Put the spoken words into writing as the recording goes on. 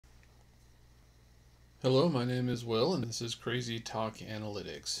Hello, my name is Will and this is Crazy Talk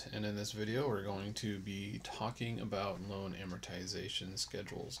Analytics, and in this video we're going to be talking about loan amortization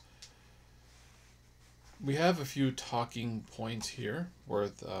schedules. We have a few talking points here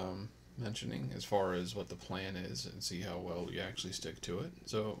worth mentioning as far as what the plan is and see how well we actually stick to it.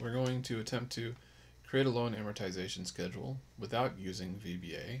 So we're going to attempt to create a loan amortization schedule without using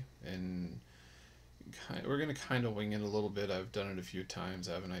VBA, and we're going to kind of wing it a little bit. I've done it a few times.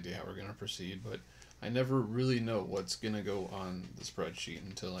 I have an idea how we're going to proceed, but I never really know what's going to go on the spreadsheet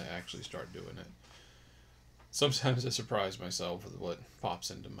until I actually start doing it. Sometimes I surprise myself with what pops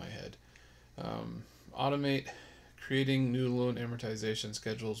into my head. Automate creating new loan amortization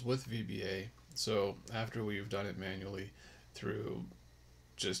schedules with VBA. So after we've done it manually through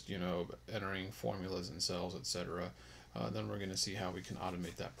just, entering formulas and cells, etc., then we're going to see how we can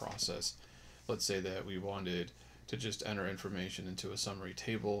automate that process. Let's say that we wanted to just enter information into a summary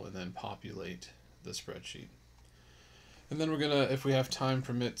table and then populate the spreadsheet. And then we're gonna, if we have time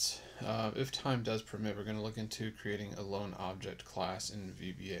permits, if time does permit, we're gonna look into creating a loan object class in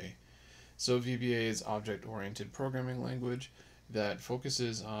VBA. So VBA is object-oriented programming language that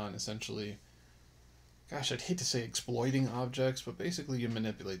focuses on essentially, gosh, I'd hate to say exploiting objects, but basically you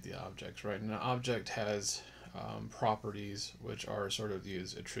manipulate the objects, right? And an object has properties which are sort of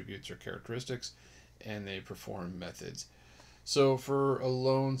these attributes or characteristics, and they perform methods. So for a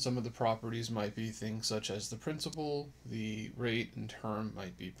loan, some of the properties might be things such as the principal, the rate, and term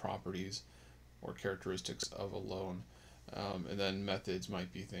might be properties or characteristics of a loan. And then methods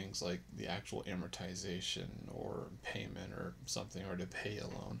might be things like the actual amortization or payment or something, or to pay a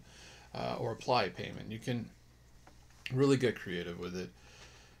loan or apply payment. You can really get creative with it.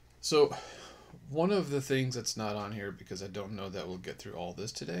 So one of the things that's not on here, because I don't know that we'll get through all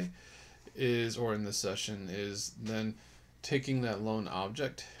this today, is, or in this session, is then taking that loan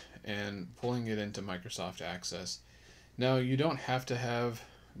object and pulling it into Microsoft Access. Now you don't have to have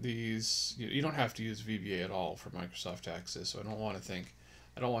these, you don't have to use VBA at all for Microsoft Access, so I don't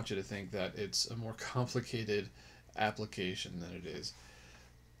want you to think that it's a more complicated application than it is.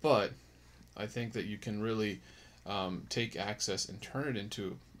 But I think that you can really take Access and turn it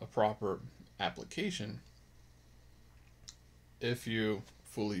into a proper application if you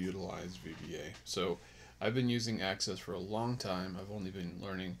fully utilize VBA. So I've been using Access for a long time. I've only been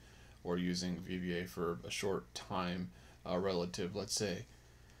learning or using VBA for a short time relative. Let's say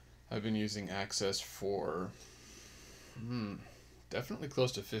I've been using Access for definitely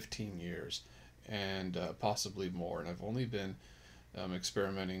close to 15 years and possibly more. And I've only been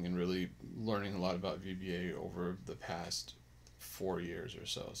experimenting and really learning a lot about VBA over the past 4 years or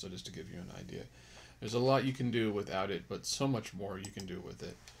so. So just to give you an idea, there's a lot you can do without it, but so much more you can do with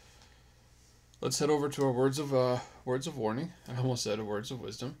it. Let's head over to our words of warning. I almost said words of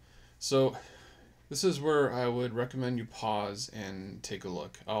wisdom. So this is where I would recommend you pause and take a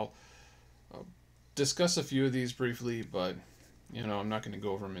look. I'll discuss a few of these briefly, but I'm not going to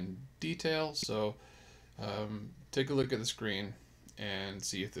go over them in detail. So take a look at the screen and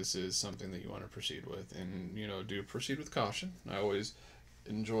see if this is something that you want to proceed with, and do proceed with caution. I always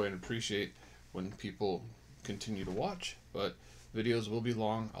enjoy and appreciate when people continue to watch, but videos will be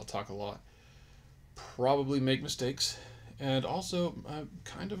long. I'll talk a lot, probably make mistakes, and also I'm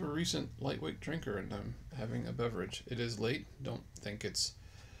kind of a recent lightweight drinker and I'm having a beverage. It is late. Don't think it's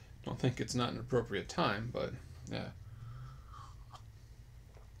not an appropriate time, but yeah,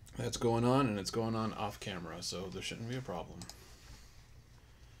 that's going on, and it's going on off camera, so there shouldn't be a problem.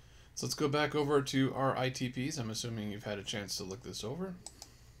 So let's go back over to our ITPs. I'm assuming you've had a chance to look this over.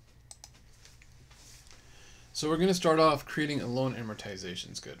 So we're going to start off creating a loan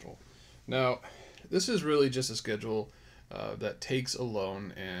amortization schedule. Now, this is really just a schedule that takes a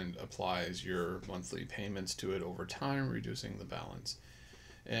loan and applies your monthly payments to it over time, reducing the balance.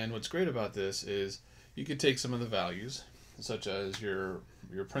 And what's great about this is you could take some of the values, such as your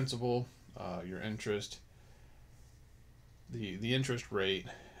principal, your interest, the interest rate,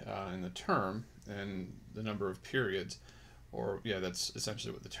 and the term, and the number of periods, or yeah, that's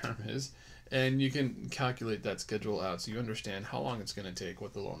essentially what the term is. And you can calculate that schedule out so you understand how long it's going to take,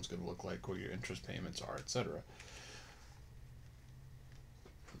 what the loan's going to look like, what your interest payments are, etc.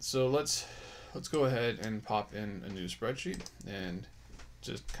 So let's go ahead and pop in a new spreadsheet and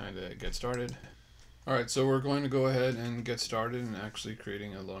just kind of get started. All right, so we're going to go ahead and get started in actually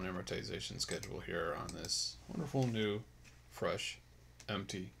creating a loan amortization schedule here on this wonderful new, fresh,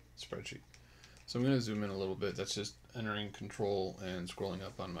 empty spreadsheet. So I'm going to zoom in a little bit. That's just entering control and scrolling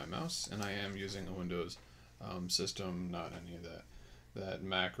up on my mouse, and I am using a Windows system, not any of that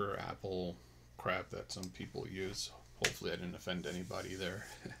Mac or Apple crap that some people use. Hopefully I didn't offend anybody there.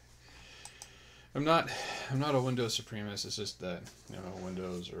 I'm not a Windows supremacist. It's just that, you know,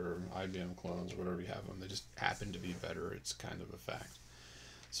 Windows or IBM clones, whatever you have them, they just happen to be better. It's kind of a fact.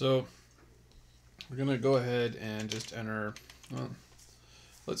 So we're gonna go ahead and just enter. Well,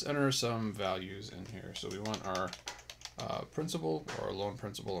 let's enter some values in here. So we want our principal or loan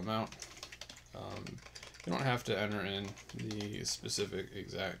principal amount. You don't have to enter in the specific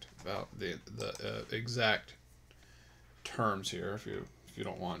exact exact terms here if you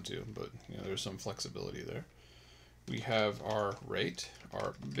don't want to, but you know, there's some flexibility there. We have our rate,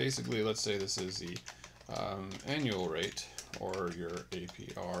 our basically, let's say this is the annual rate or your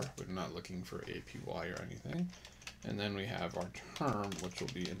APR. We're not looking for APY or anything. And then we have our term, which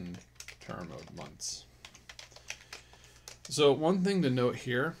will be in term of months. So one thing to note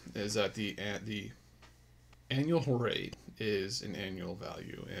here is that the annual rate is an annual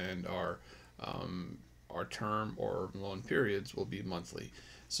value, and our term or loan periods will be monthly.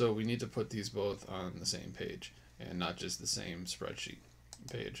 So we need to put these both on the same page and not just the same spreadsheet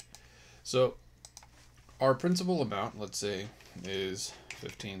page. So our principal amount, let's say, is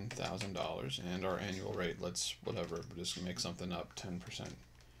 $15,000, and our annual rate, let's whatever, just make something up, 10%. You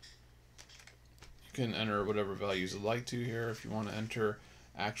can enter whatever values you'd like to here. If you want to enter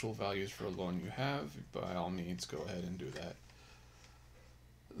actual values for a loan you have, by all means, go ahead and do that.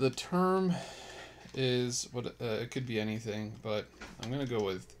 The term is what it could be anything, but I'm going to go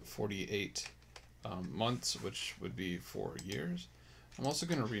with 48 months, which would be 4 years. I'm also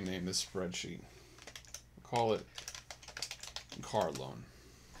going to rename this spreadsheet. Call it car loan.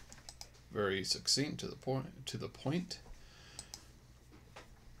 Very succinct, to the point.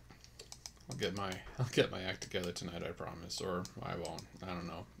 I'll get my act together tonight, I promise, or I won't. I don't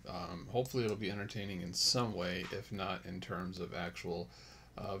know. Hopefully it'll be entertaining in some way, if not in terms of actual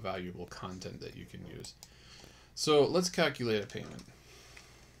valuable content that you can use. So let's calculate a payment.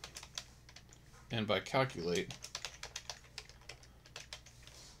 And by calculate,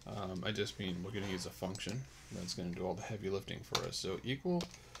 I just mean we're going to use a function that's going to do all the heavy lifting for us. So equal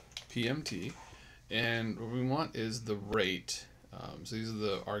PMT, and what we want is the rate. So these are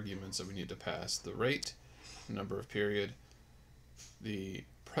the arguments that we need to pass: the rate, number of period, the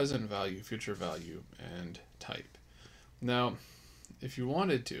present value, future value, and type. Now, if you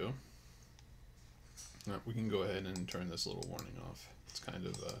wanted to, we can go ahead and turn this little warning off. It's kind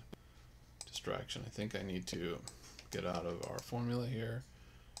of a distraction. I think I need to get out of our formula here,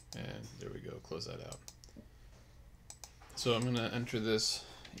 and there we go, close that out. So I'm going to enter this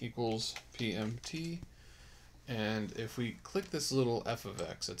equals PMT, and if we click this little f of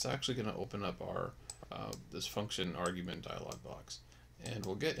x, it's actually going to open up our this function argument dialog box, and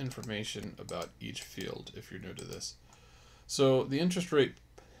we'll get information about each field if you're new to this. So the interest rate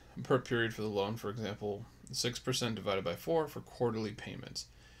per period for the loan, for example, 6% divided by 4 for quarterly payments.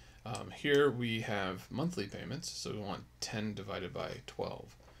 Here we have monthly payments, so we want 10 divided by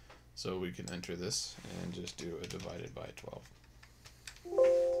 12. So we can enter this and just do a divided by 12.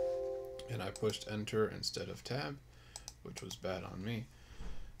 And I pushed enter instead of tab, which was bad on me.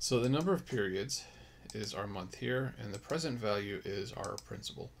 So the number of periods is our month here, and the present value is our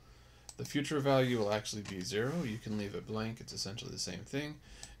principal. The future value will actually be 0. You can leave it blank. It's essentially the same thing.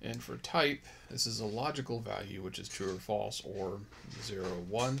 And for type, this is a logical value, which is true or false, or 0,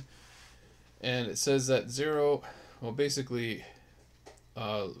 1. And it says that 0, well, basically,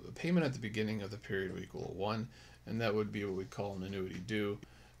 payment at the beginning of the period will equal 1, and that would be what we call an annuity due.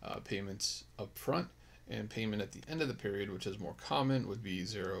 Payments up front, and payment at the end of the period, which is more common, would be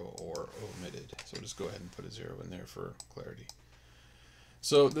 0 or omitted. So just go ahead and put a 0 in there for clarity.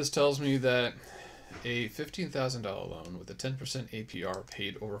 So this tells me that a $15,000 loan with a 10% APR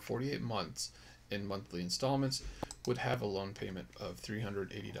paid over 48 months in monthly installments would have a loan payment of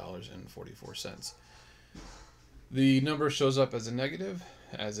 $380.44. The number shows up as a negative,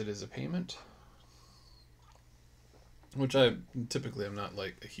 as it is a payment, which I typically am not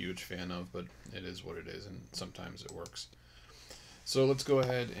like a huge fan of, but it is what it is, and sometimes it works. So let's go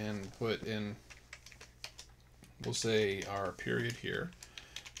ahead and put in, we'll say, our period here.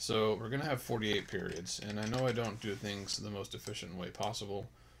 So we're going to have 48 periods, and I know I don't do things the most efficient way possible.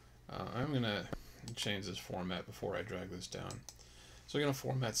 I'm going to change this format before I drag this down. So I'm going to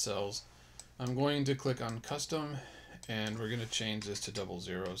format cells. I'm going to click on custom, and we're going to change this to double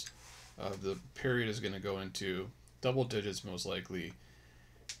zeros. The period is going to go into double digits most likely,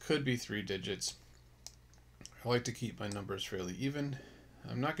 could be 3 digits. I like to keep my numbers fairly even.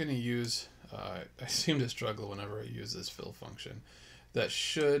 I'm not going to use, I seem to struggle whenever I use this fill function. That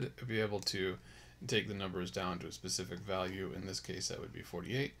should be able to take the numbers down to a specific value. In this case, that would be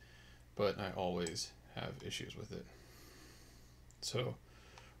 48, but I always have issues with it. So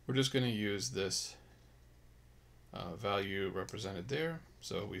we're just going to use this value represented there.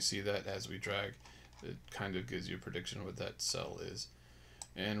 So we see that as we drag, it kind of gives you a prediction of what that cell is.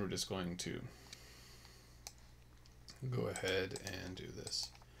 And we're just going to go ahead and do this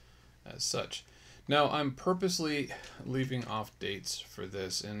as such. Now I'm purposely leaving off dates for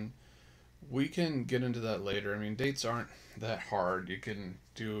this, and we can get into that later. I mean, dates aren't that hard. You can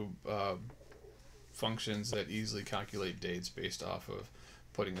do functions that easily calculate dates based off of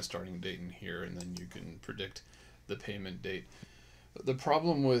putting a starting date in here, and then you can predict the payment date. The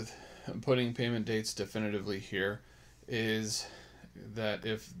problem with putting payment dates definitively here is that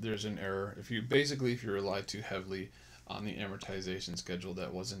if there's an error, if you rely too heavily on the amortization schedule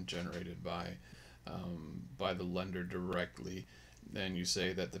that wasn't generated by the lender directly, then you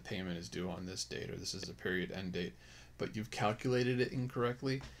say that the payment is due on this date, or this is a period end date, but you've calculated it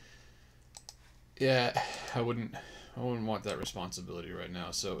incorrectly. Yeah, I wouldn't want that responsibility right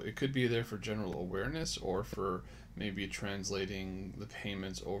now. So it could be there for general awareness, or for maybe translating the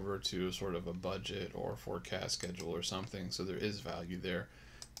payments over to sort of a budget or forecast schedule or something. So there is value there,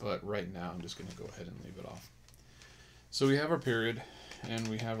 but right now I'm just going to go ahead and leave it off. So we have our period, and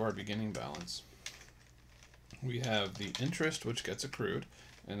we have our beginning balance. We have the interest, which gets accrued,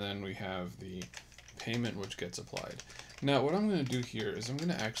 and then we have the payment, which gets applied. Now what I'm going to do here is I'm going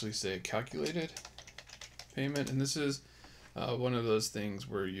to actually say calculated payment, and this is one of those things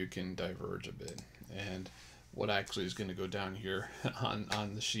where you can diverge a bit, and what actually is going to go down here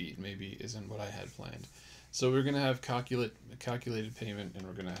on the sheet maybe isn't what I had planned. So we're going to have calculated payment, and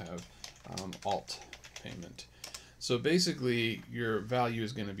we're going to have alt payment. So basically your value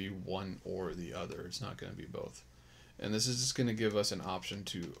is going to be one or the other. It's not going to be both. And this is just going to give us an option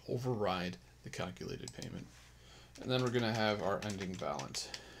to override the calculated payment. And then we're going to have our ending balance.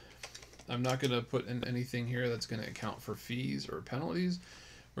 I'm not going to put in anything here that's going to account for fees or penalties.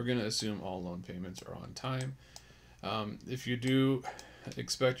 We're going to assume all loan payments are on time. If you do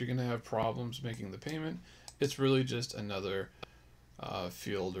expect you're going to have problems making the payment, it's really just another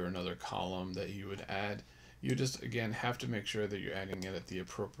field or another column that you would add. You just, again, have to make sure that you're adding it at the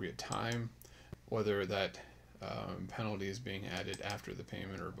appropriate time, whether that penalty is being added after the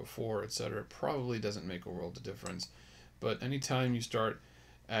payment or before, etc. Probably doesn't make a world of difference. But anytime you start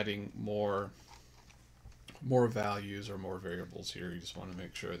adding more values or more variables here, you just want to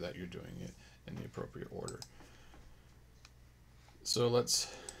make sure that you're doing it in the appropriate order. So I'm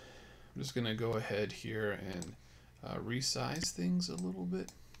just going to go ahead here and resize things a little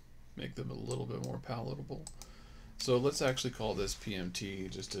bit, make them a little bit more palatable. So let's actually call this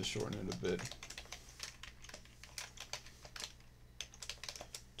PMT just to shorten it a bit,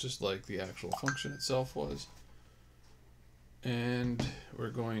 just like the actual function itself was. And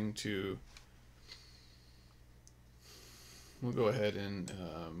we'll go ahead and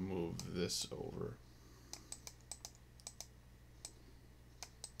move this over.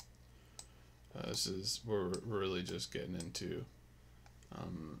 We're really just getting into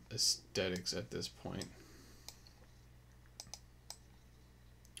aesthetics at this point.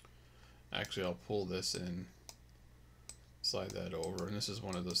 Actually, I'll pull this in, slide that over, and this is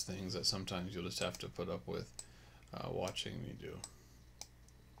one of those things that sometimes you'll just have to put up with watching me do,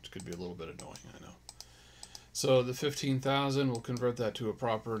 which could be a little bit annoying, I know. So the 15,000, we'll convert that to a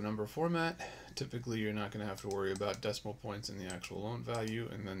proper number format. Typically, you're not going to have to worry about decimal points in the actual loan value,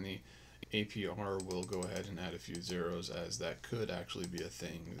 and then the APR will go ahead and add a few zeros, as that could actually be a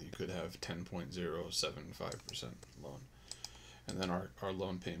thing. You could have 10.075% loan. And then our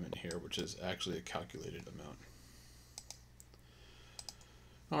loan payment here, which is actually a calculated amount.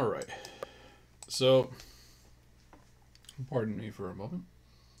 All right. So, pardon me for a moment.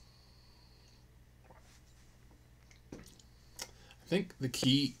 I think the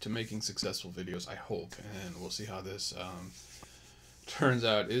key to making successful videos, I hope, and we'll see how this turns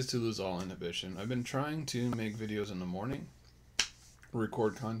out, is to lose all inhibition. I've been trying to make videos in the morning,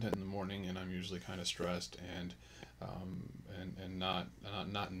 record content in the morning, and I'm usually kind of stressed and not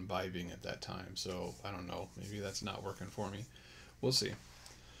imbibing at that time. So I don't know, maybe that's not working for me. We'll see.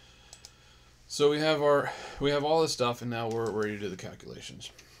 So we have all this stuff, and now we're ready to do the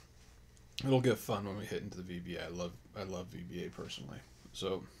calculations. It'll get fun when we hit into the VBA. I love VBA personally.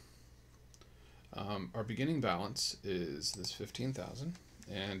 So our beginning balance is this 15,000,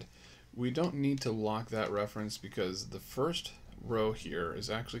 and we don't need to lock that reference because the first row here is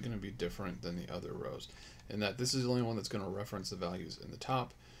actually going to be different than the other rows, in that this is the only one that's going to reference the values in the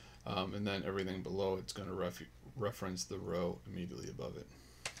top, and then everything below it's going to reference the row immediately above it.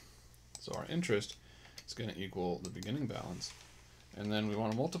 So our interest is going to equal the beginning balance, and then we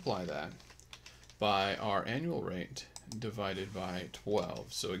want to multiply that by our annual rate divided by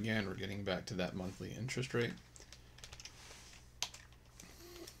 12. So again, we're getting back to that monthly interest rate.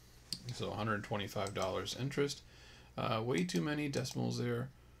 So $125 interest. Way too many decimals there.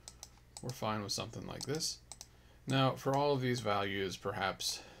 We're fine with something like this. Now, for all of these values,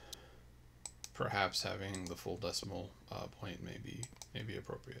 perhaps having the full decimal point may be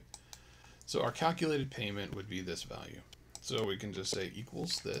appropriate. So our calculated payment would be this value. So we can just say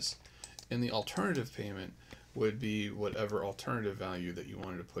equals this, and the alternative payment would be whatever alternative value that you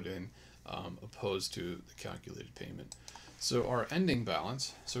wanted to put in, opposed to the calculated payment. So our ending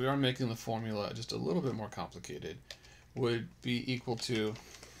balance, so we are making the formula just a little bit more complicated, would be equal to,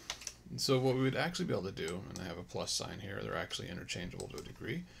 so what we would actually be able to do, and I have a plus sign here, they're actually interchangeable to a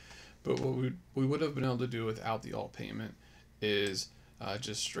degree, but what we would have been able to do without the alt payment is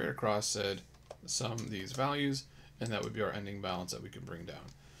just straight across said sum these values, and that would be our ending balance that we can bring down.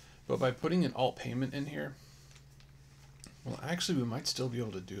 But by putting an alt payment in here, well, actually we might still be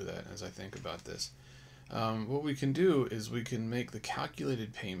able to do that as I think about this. What we can do is we can make the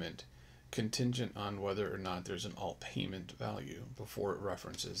calculated payment contingent on whether or not there's an alt payment value before it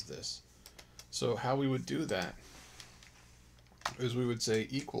references this. So how we would do that is we would say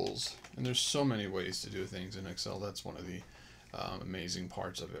equals, and there's so many ways to do things in Excel. That's one of the amazing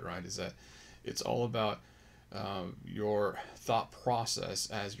parts of it, right? Is that it's all about your thought process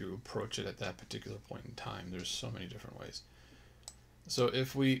as you approach it at that particular point in time. There's so many different ways. So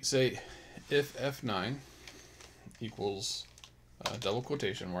if we say if F9 equals double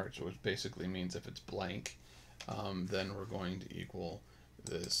quotation marks, which basically means if it's blank, then we're going to equal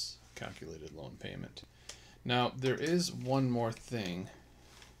this calculated loan payment. Now there is one more thing,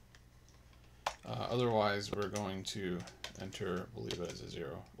 otherwise we're going to enter, we'll leave it as a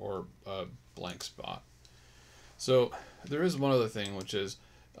 0 or a blank spot. So there is one other thing, which is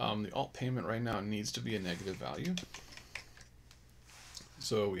the alt payment right now needs to be a negative value.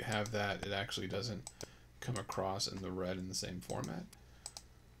 So we have that. It actually doesn't come across in the red in the same format.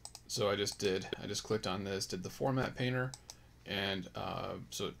 So I just clicked on this, did the format painter, and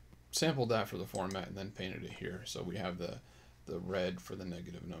so it sampled that for the format and then painted it here. So we have the red for the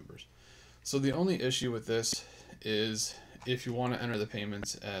negative numbers. So the only issue with this is if you want to enter the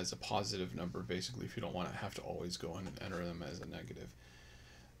payments as a positive number, basically if you don't want to have to always go in and enter them as a negative.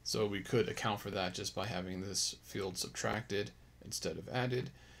 So we could account for that just by having this field subtracted instead of added,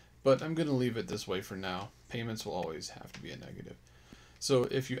 but I'm going to leave it this way for now. Payments will always have to be a negative. So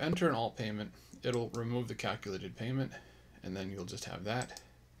if you enter an alt payment, it'll remove the calculated payment, and then you'll just have that.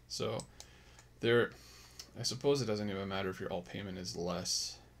 So there, I suppose it doesn't even matter if your alt payment is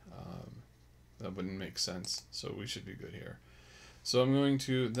less. That wouldn't make sense, so we should be good here. So I'm going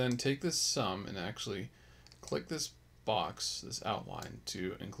to then take this sum and actually click this box, this outline,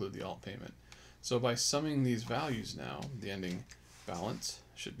 to include the alt payment. So by summing these values now, the ending balance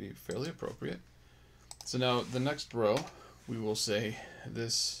should be fairly appropriate. So now the next row, we will say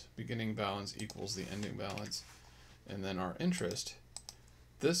this beginning balance equals the ending balance, and then our interest.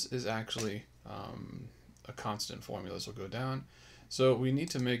 This is actually a constant formula, this will go down. So we need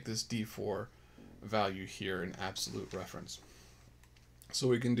to make this D4 value here an absolute reference. So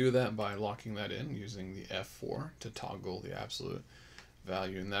we can do that by locking that in using the F4 to toggle the absolute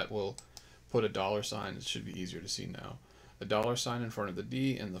value, and that will put a dollar sign. It should be easier to see now. A dollar sign in front of the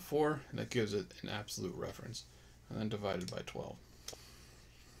D and the 4, and that gives it an absolute reference, and then divided by 12.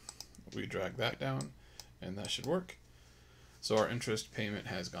 We drag that down, and that should work. So our interest payment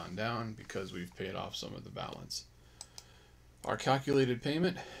has gone down because we've paid off some of the balance. Our calculated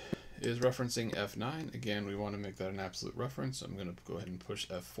payment is referencing F9. Again, we want to make that an absolute reference. So I'm going to go ahead and push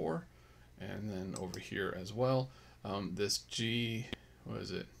F4, and then over here as well. This G, what is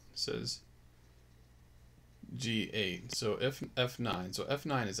it? It says G8. So F9. So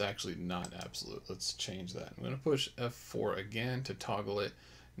F9 is actually not absolute. Let's change that. I'm going to push F4 again to toggle it.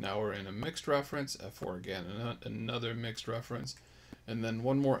 Now we're in a mixed reference. F4 again, another mixed reference, and then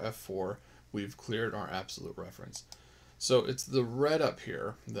one more F4. We've cleared our absolute reference. So it's the red up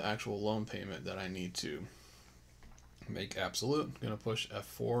here, the actual loan payment, that I need to make absolute. I'm going to push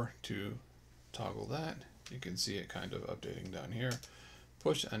F4 to toggle that. You can see it kind of updating down here.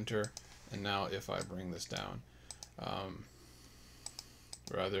 Push enter, and now if I bring this down,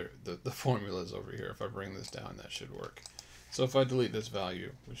 rather the formula is over here. If I bring this down, that should work. So if I delete this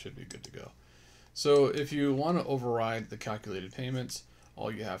value, we should be good to go. So if you want to override the calculated payments,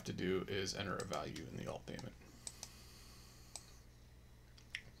 all you have to do is enter a value in the alt payment.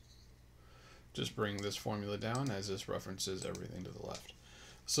 Just bring this formula down as this references everything to the left.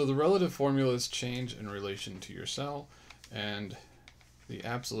 So the relative formulas change in relation to your cell, and the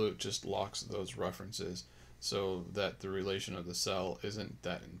absolute just locks those references so that the relation of the cell isn't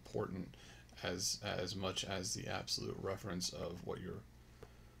that important as much as the absolute reference of what you're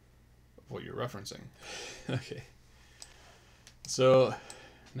referencing. Okay. So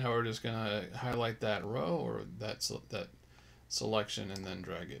now we're just gonna highlight that row or that selection and then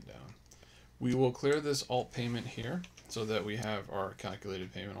drag it down. We will clear this alt payment here so that we have our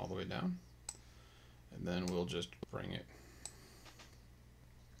calculated payment all the way down, and then we'll just bring it,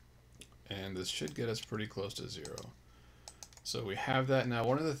 and this should get us pretty close to 0. So we have that. Now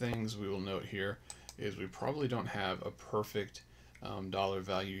one of the things we will note here is we probably don't have a perfect dollar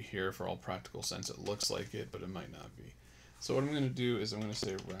value here for all practical sense. It looks like it, but it might not be. So what I'm going to do is I'm going to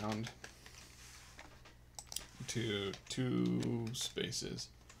say round to 2 spaces.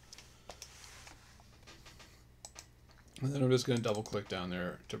 And then I'm just going to double click down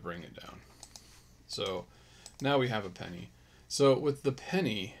there to bring it down. So now we have a penny. So with the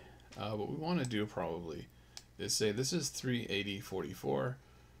penny, what we want to do probably is say this is 380.44,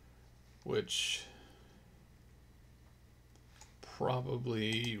 which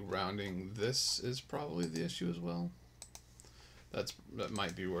probably rounding this is probably the issue as well. That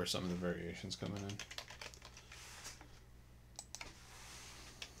might be where some of the variations come in.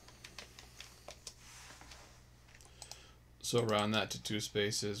 So round that to 2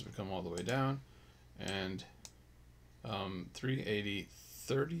 spaces, we come all the way down, and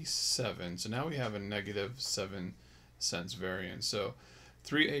 380.37. So now we have a negative 7 cents variance. So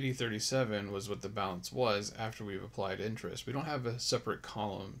 380.37 was what the balance was after we've applied interest. We don't have a separate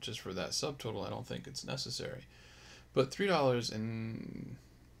column just for that subtotal. I don't think it's necessary. But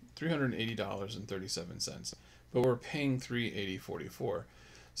 $380.37. But we're paying 380.44.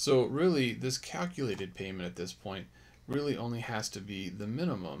 So really, this calculated payment at this point really only has to be the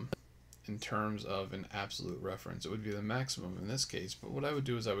minimum in terms of an absolute reference. It would be the maximum in this case, but what I would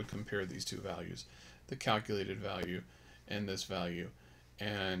do is I would compare these two values, the calculated value and this value,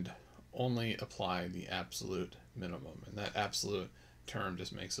 and only apply the absolute minimum. And that absolute term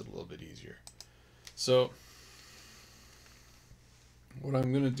just makes it a little bit easier. So what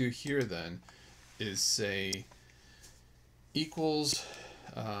I'm going to do here then is say equals,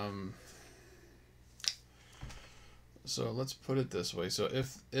 so let's put it this way. So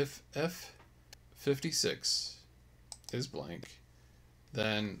if F56 is blank,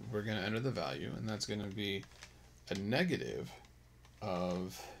 then we're going to enter the value, and that's going to be a negative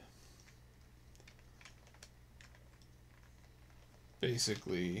of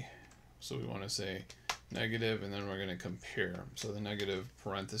basically, so we want to say negative, and then we're going to compare. So the negative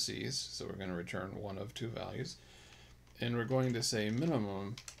parentheses, so we're going to return one of 2 values, and we're going to say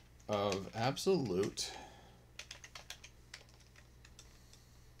minimum of absolute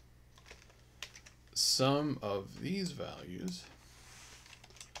sum of these values,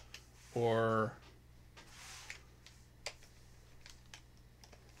 or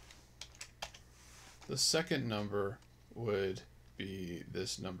the second number would be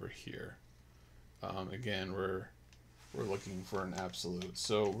this number here. Again, we're looking for an absolute,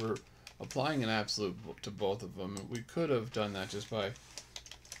 so we're applying an absolute to both of them. We could have done that just by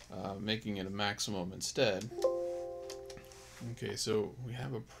making it a maximum instead. Okay, so we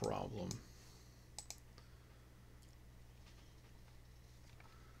have a problem.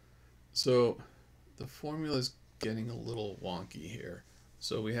 So the formula is getting a little wonky here.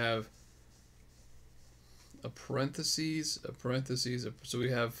 So we have a parentheses, so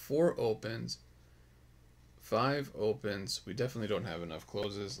we have 4 opens, 5 opens. We definitely don't have enough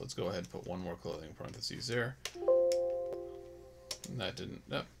closes. Let's go ahead and put one more closing parentheses there. And that didn't,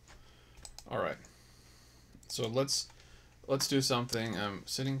 no. All right. So let's do something. I'm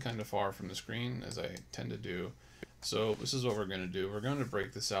sitting kind of far from the screen, as I tend to do. So this is what we're going to do. We're going to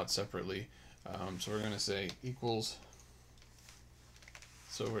break this out separately. So we're going to say equals.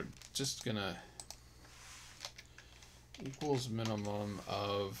 So we're just going to equals minimum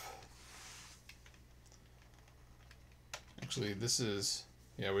of, actually this is,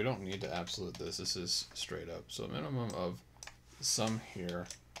 yeah, we don't need to absolute this. This is straight up. So minimum of sum here,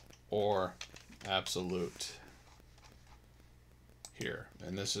 or absolute here,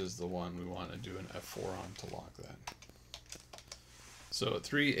 and this is the one we want to do an F4 on to lock that. So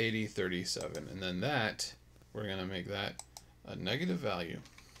 380.37, and then that, we're going to make that a negative value.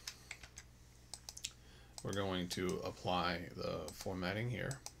 We're going to apply the formatting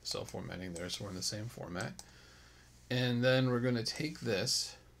here, cell formatting there, so we're in the same format. And then we're going to take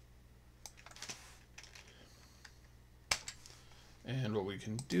this, and what we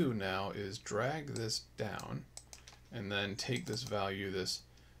can do now is drag this down, and then take this value, this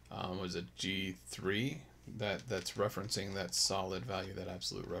was a G3, that's referencing that solid value, that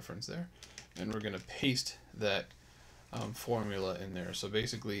absolute reference there, and we're going to paste that formula in there. So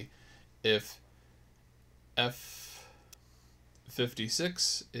basically, if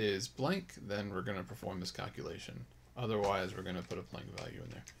F56 is blank, then we're going to perform this calculation. Otherwise, we're going to put a blank value in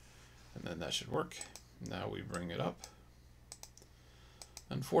there. And then that should work. Now we bring it up.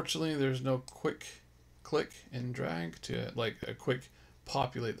 Unfortunately, there's no quick click and drag to, like a quick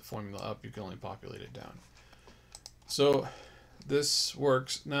populate the formula up. You can only populate it down. So this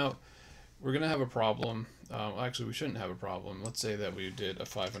works. Now we're going to have a problem. Actually, we shouldn't have a problem. Let's say that we did a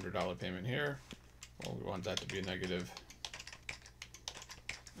 $500 payment here. Well, we want that to be a negative.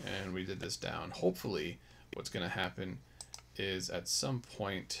 And we did this down. Hopefully, what's going to happen is at some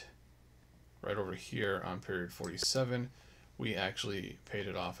point right over here on period 47, we actually paid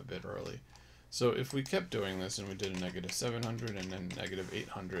it off a bit early. So if we kept doing this and we did a negative 700 and then negative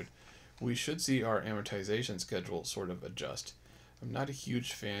 800, we should see our amortization schedule sort of adjust. I'm not a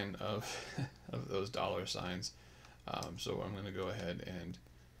huge fan of, of those dollar signs. So I'm going to go ahead and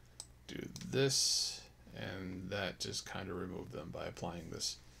do this, and that just kind of removed them by applying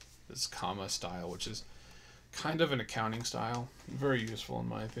this comma style, which is kind of an accounting style. Very useful in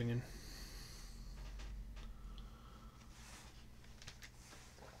my opinion.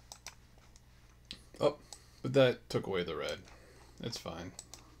 Oh, but that took away the red. It's fine.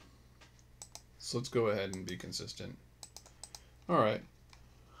 So let's go ahead and be consistent. Alright.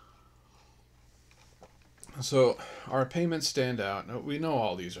 So our payments stand out. We know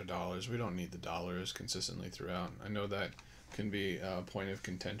all these are dollars. We don't need the dollars consistently throughout. I know that can be a point of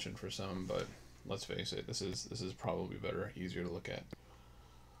contention for some, but let's face it, this is probably better, easier to look at.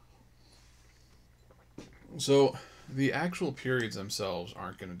 So the actual periods themselves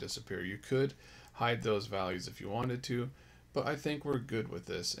aren't going to disappear. You could hide those values if you wanted to, but I think we're good with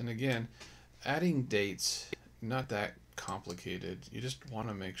this. And again, adding dates, not that complicated. You just want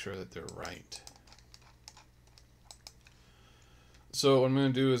to make sure that they're right. So what I'm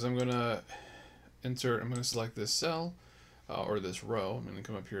going to do is I'm going to select this cell or this row. I'm going to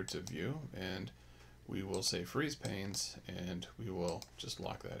come up here to view, and we will say freeze panes, and we will just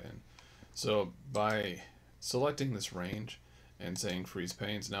lock that in. So by selecting this range and saying freeze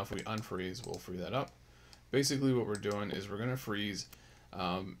panes, now if we unfreeze, we'll free that up. Basically what we're doing is we're going to freeze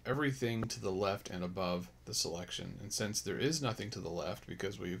everything to the left and above the selection. And since there is nothing to the left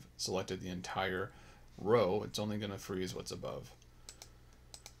because we've selected the entire row, it's only going to freeze what's above.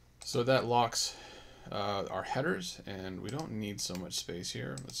 So that locks our headers, and we don't need so much space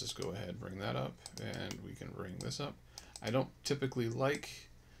here. Let's just go ahead and bring that up, and we can bring this up. I don't typically like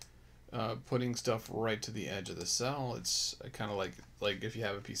putting stuff right to the edge of the cell. It's kind of like if you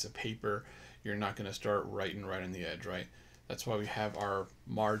have a piece of paper, you're not going to start writing right on the edge, right? That's why we have our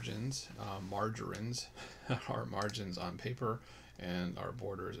margins, our margins on paper, and our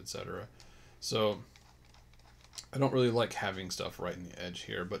borders, etc. So I don't really like having stuff right in the edge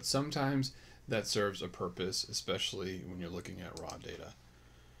here, but sometimes that serves a purpose, especially when you're looking at raw data.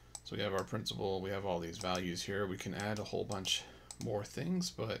 So we have our principal, we have all these values here. We can add a whole bunch more things,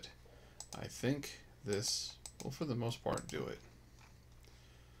 but I think this will, for the most part, do it.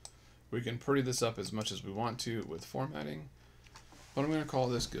 We can pretty this up as much as we want to with formatting, but I'm going to call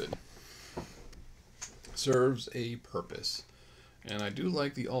this good. Serves a purpose. And I do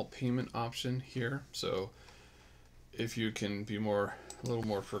like the alt payment option here, so if you can be a little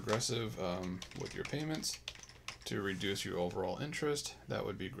more progressive with your payments to reduce your overall interest, that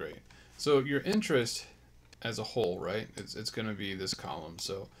would be great. So your interest as a whole, right, it's going to be this column.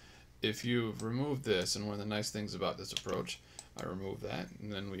 So if you remove this, and one of the nice things about this approach, I remove that,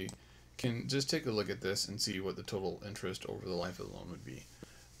 and then we can just take a look at this and see what the total interest over the life of the loan would be.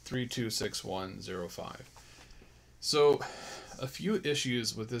 326105. So a few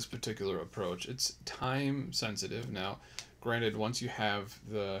issues with this particular approach. It's time sensitive. Now, granted, once you have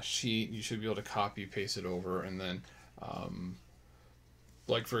the sheet, you should be able to copy, paste it over, and then,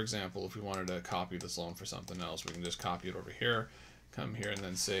 like for example, if we wanted to copy this loan for something else, we can just copy it over here, come here, and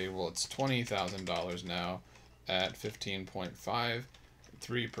then say, well, it's $20,000 now at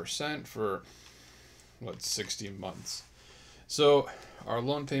 15.53% for, what, 60 months. So our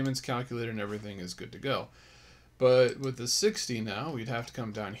loan payments calculator and everything is good to go. But with the 60 now, we'd have to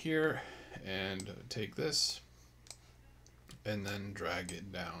come down here and take this and then drag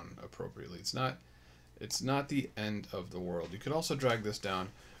it down appropriately. It's not the end of the world. You could also drag this down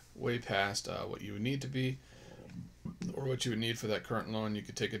way past what you would need to be, or what you would need for that current loan. You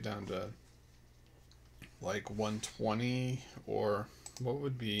could take it down to like 120, or what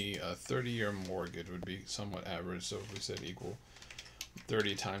would be a 30-year mortgage would be somewhat average. So if we said equal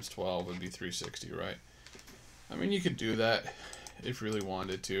 30 times 12 would be 360, right? I mean, you could do that. if you really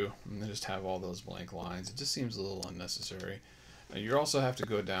wanted to, and then just have all those blank lines. It just seems a little unnecessary. You also have to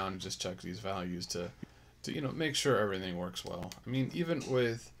go down and just check these values to make sure everything works well. I mean, even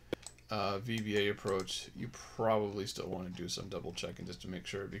with VBA approach, you probably still want to do some double checking just to make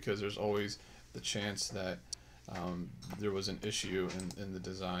sure, because there's always the chance that there was an issue in the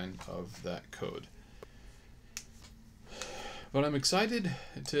design of that code. But I'm excited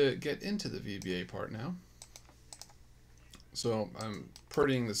to get into the VBA part now. So I'm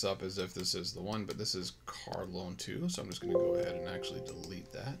prettying this up as if this is the one, but this is car loan 2. So I'm just going to go ahead and actually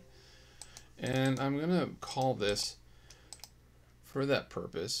delete that. And I'm going to call this, for that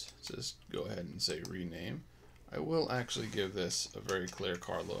purpose, just go ahead and say rename. I will actually give this a very clear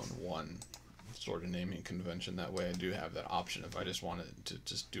car loan 1 sort of naming convention. That way I do have that option if I just wanted to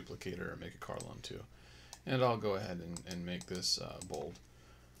just duplicate it or make a car loan 2. And I'll go ahead and make this bold.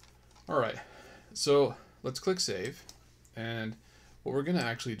 Alright, so let's click save. And what we're going to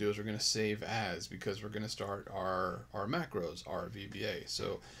actually do is we're going to save as, because we're going to start our macros, our VBA.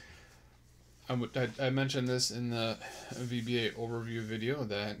 So I mentioned this in the VBA overview video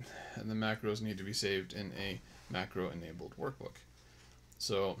that the macros need to be saved in a macro enabled workbook.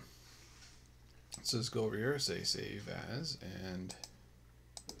 So let's just go over here, say save as, and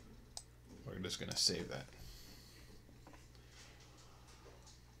we're just going to save that.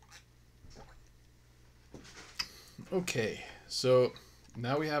 Okay, so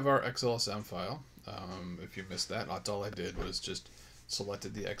now we have our XLSM file. If you missed that, that's all I did was just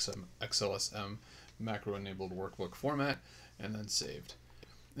selected the XLSM macro enabled workbook format and then saved.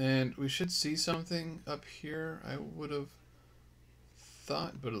 And we should see something up here, I would have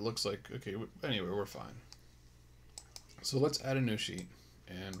thought, but it looks like, okay, anyway, we're fine. So let's add a new sheet,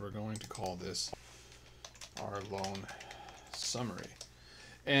 and we're going to call this our loan summary.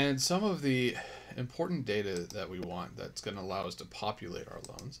 And some of the important data that we want that's going to allow us to populate our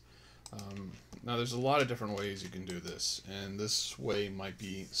loans. Now there's a lot of different ways you can do this, and this way might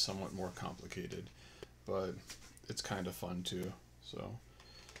be somewhat more complicated, but it's kind of fun too. So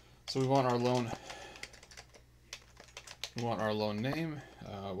we want our loan name.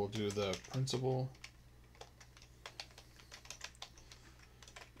 We'll do the principal,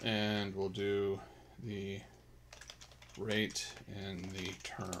 and we'll do the rate and the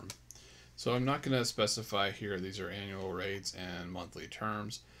term. So I'm not going to specify here, these are annual rates and monthly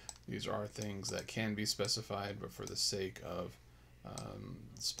terms. These are things that can be specified, but for the sake of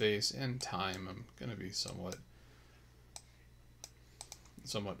space and time, I'm going to be somewhat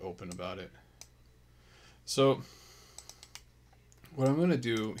open about it. So what I'm going to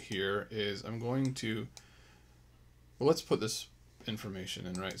do here is I'm going to, well, let's put this information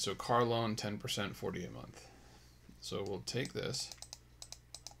in, right? So car loan 10%, 40 a month. So we'll take this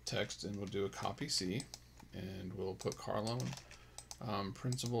text and we'll do a copy C, and we'll put car loan.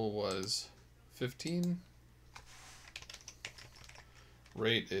 Principal was 15.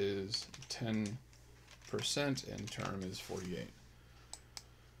 Rate is 10%, and term is 48.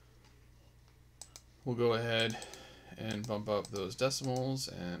 We'll go ahead and bump up those decimals,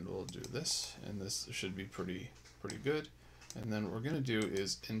 and we'll do this, and this should be pretty good. And then what we're going to do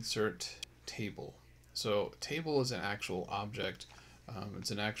is insert table. So table is an actual object.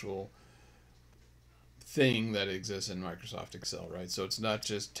 It's an actual thing that exists in Microsoft Excel, right? So it's not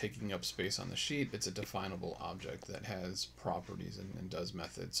just taking up space on the sheet, it's a definable object that has properties and does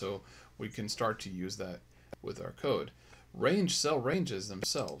methods. So we can start to use that with our code. Cell ranges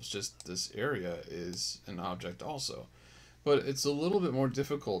themselves, just this area is an object also. But it's a little bit more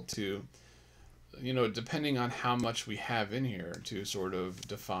difficult to, depending on how much we have in here, to sort of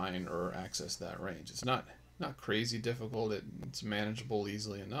define or access that range. It's not crazy difficult, it's manageable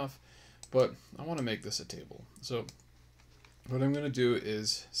easily enough. But I want to make this a table. So what I'm going to do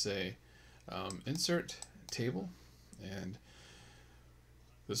is say insert table, and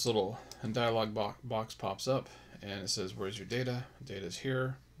this little dialog box pops up, and it says, where's your data? Data's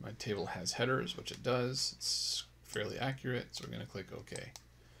here. My table has headers, which it does. It's fairly accurate, so we're going to click OK.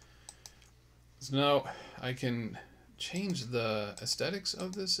 So now I can change the aesthetics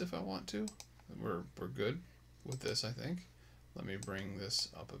of this if I want to. We're good with this, I think. Let me bring this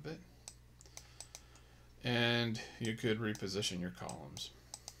up a bit. And you could reposition your columns.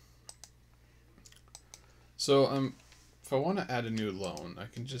 So if I want to add a new loan, I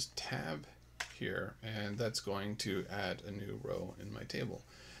can just tab here, and that's going to add a new row in my table.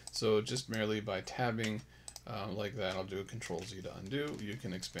 So just merely by tabbing like that, I'll do a Control-Z to undo. You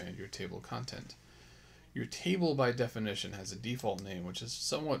can expand your table content. Your table by definition has a default name, which is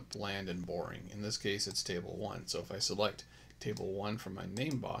somewhat bland and boring. In this case, it's table 1. So if I select table 1 from my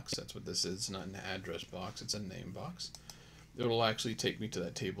name box, that's what this is. It's not an address box, it's a name box. it'll actually take me to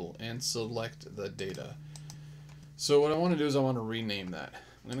that table and select the data. So what I want to do is I want to rename that.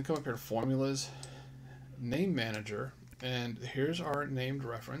 I'm going to come up here to Formulas, Name Manager, and here's our named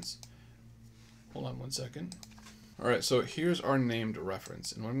reference. Hold on one second. Alright, so here's our named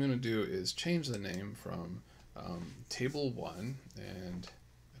reference, and what I'm going to do is change the name from Table 1, and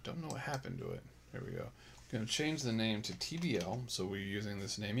I don't know what happened to it. There we go. I'm going to change the name to TBL, so we're using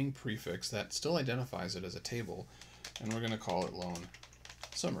this naming prefix that still identifies it as a table, and we're going to call it Loan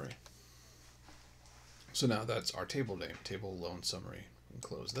Summary. So now that's our table name, Table Loan Summary. And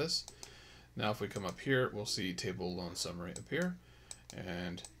close this. Now if we come up here, we'll see Table Loan Summary appear,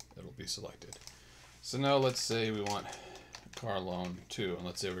 and it'll be selected. So now let's say we want car loan 2, and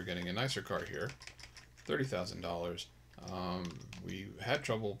let's say we're getting a nicer car here, $30,000. We had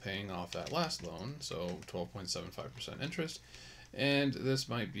trouble paying off that last loan, so 12.75% interest, and this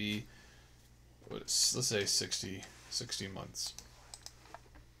might be, let's say 60 months.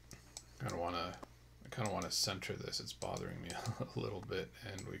 I kind of want to center this. It's bothering me a little bit,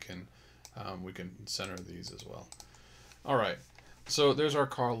 and we can center these as well. All right. So there's our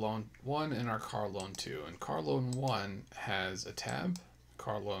car loan 1 and our car loan 2, and car loan 1 has a tab,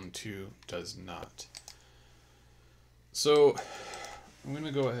 car loan 2 does not. So I'm going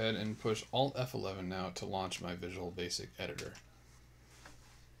to go ahead and push Alt F11 now to launch my Visual Basic editor.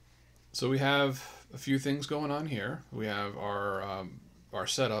 So we have a few things going on here. We have our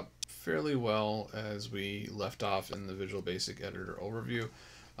setup fairly well as we left off in the Visual Basic editor overview.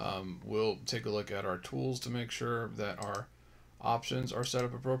 We'll take a look at our tools to make sure that our options are set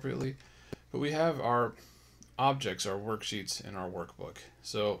up appropriately, but we have our objects, our worksheets, in our workbook.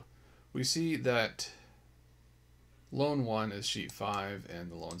 So we see that Loan 1 is sheet 5 and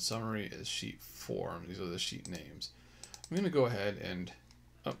the loan summary is sheet 4. These are the sheet names. I'm going to go ahead and,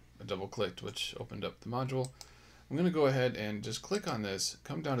 I double clicked, which opened up the module. I'm going to go ahead and just click on this,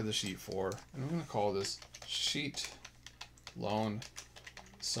 come down to the sheet 4, and I'm going to call this sheet loan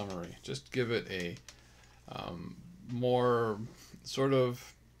summary. Just give it a more sort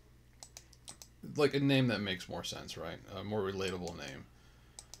of like a name that makes more sense, right? A more relatable name.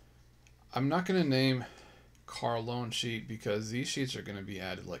 I'm not going to name car loan sheet because these sheets are going to be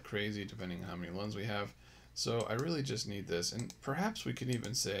added like crazy depending on how many loans we have. So I really just need this, and perhaps we can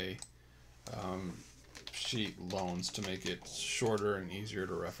even say sheet loans to make it shorter and easier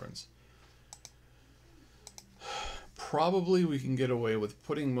to reference. Probably we can get away with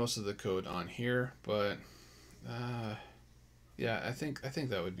putting most of the code on here, but yeah, I think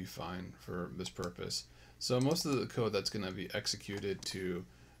that would be fine for this purpose. So most of the code that's going to be executed to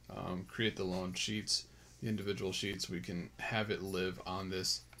create the loan sheets, the individual sheets, we can have it live on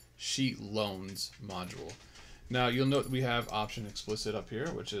this sheet loans module. Now you'll note we have option explicit up here,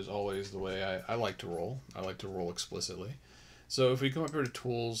 which is always the way I like to roll. I like to roll explicitly. So if we come up here to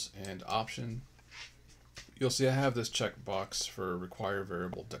tools and option, you'll see I have this checkbox for require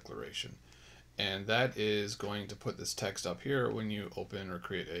variable declaration. And that is going to put this text up here when you open or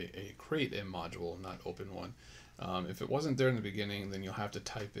create a module, not open one. If it wasn't there in the beginning, then you'll have to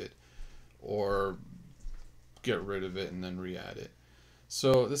type it or get rid of it and then re-add it.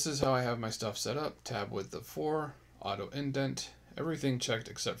 So this is how I have my stuff set up. Tab width of 4, auto indent, everything checked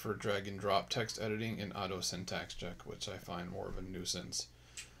except for drag and drop text editing and auto syntax check, which I find more of a nuisance,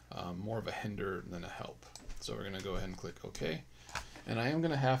 more of a hinder than a help. So we're going to go ahead and click OK. And I am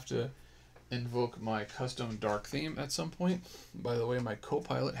going to have to invoke my custom dark theme at some point. By the way, my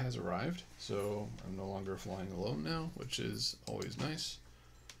co-pilot has arrived, so I'm no longer flying alone now, which is always nice.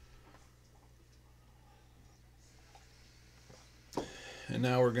 And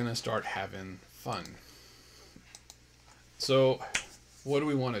now we're going to start having fun. So what do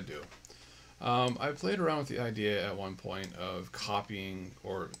we want to do? I played around with the idea at one point of copying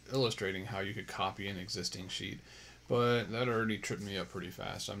or illustrating how you could copy an existing sheet, but that already tripped me up pretty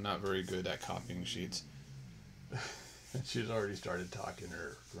fast. I'm not very good at copying sheets. She's already started talking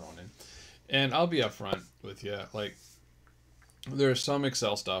or groaning. And I'll be upfront with you, like, there's some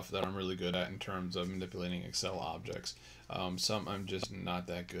Excel stuff that I'm really good at in terms of manipulating Excel objects. Some I'm just not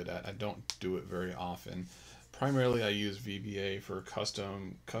that good at. I don't do it very often. Primarily I use VBA for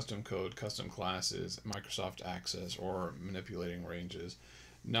custom code, custom classes, Microsoft Access, or manipulating ranges.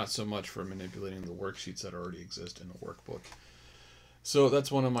 Not so much for manipulating the worksheets that already exist in a workbook. So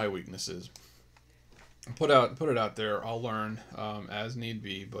that's one of my weaknesses. Put it out there. I'll learn as need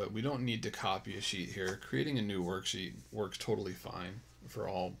be, but we don't need to copy a sheet here. Creating a new worksheet works totally fine for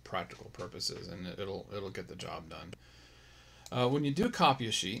all practical purposes, and it'll get the job done. When you do copy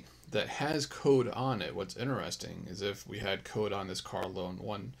a sheet that has code on it, what's interesting is if we had code on this car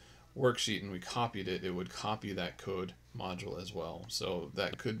loan worksheet and we copied it, it would copy that code module as well. So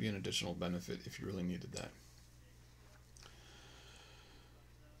that could be an additional benefit if you really needed that.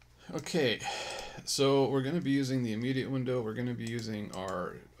 Okay, so we're going to be using the immediate window. We're going to be using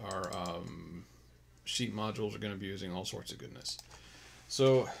our sheet modules. We're going to be using all sorts of goodness.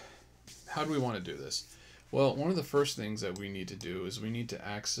 So how do we want to do this? Well, one of the first things that we need to do is we need to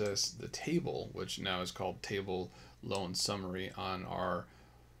access the table, which now is called table loan summary on our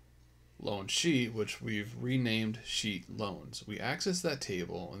loan sheet, which we've renamed sheet loans. We access that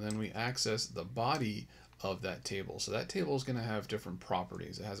table and then we access the body of that table. So that table is going to have different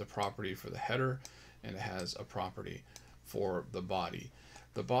properties. It has a property for the header and it has a property for the body.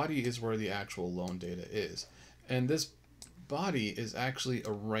 The body is where the actual loan data is. And this body is actually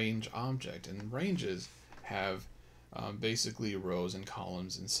a range object, and ranges have basically rows and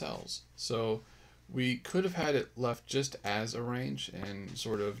columns and cells. So we could have had it left just as a range and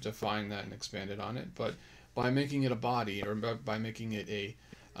sort of defined that and expanded on it, but by making it a body, or by making it a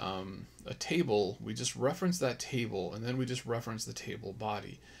table, we just reference that table and then we just reference the table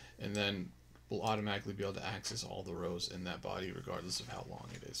body, and then we'll automatically be able to access all the rows in that body regardless of how long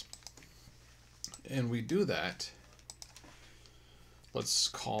it is. And we do that, let's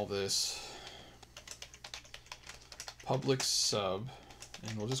call this public sub,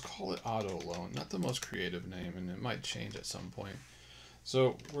 and we'll just call it auto loan. Not the most creative name, and it might change at some point.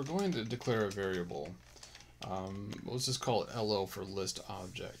 So we're going to declare a variable. Let's just call it LO for list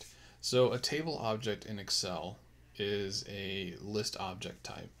object. So a table object in Excel is a list object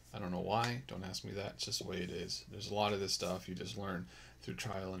type. I don't know why, don't ask me that, it's just the way it is. There's a lot of this stuff you just learn through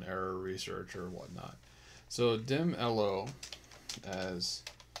trial and error research or whatnot. So dim LO as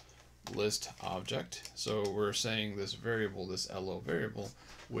list object. So we're saying this variable, this LO variable,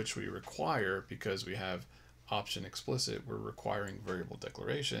 which we require because we have option explicit, we're requiring variable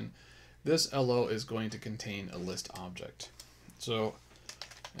declaration. This LO is going to contain a list object. So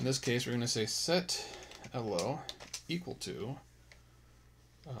in this case, we're going to say set LO equal to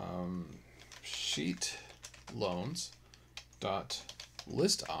sheet loans dot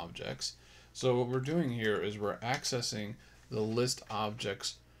list objects. So what we're doing here is we're accessing the list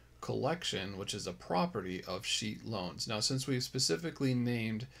objects collection, which is a property of sheet loans. Now, since we've specifically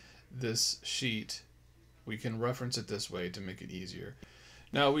named this sheet, we can reference it this way to make it easier.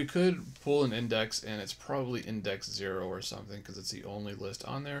 Now, we could pull an index and it's probably index 0 or something because it's the only list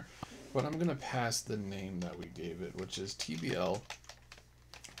on there, but I'm going to pass the name that we gave it, which is TBL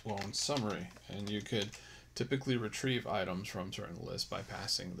loan summary, and you could typically retrieve items from certain lists by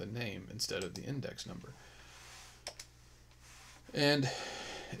passing the name instead of the index number. And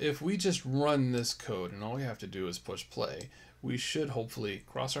if we just run this code and all we have to do is push play, we should hopefully,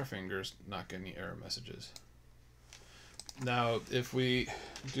 cross our fingers, not get any error messages. Now, if we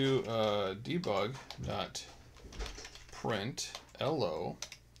do debug.print lo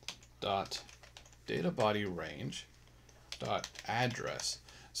dot data body range dot address.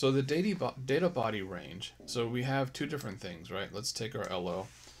 So the data body range, so we have two different things, right? Let's take our LO.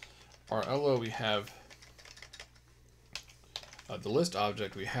 Our LO, we have the list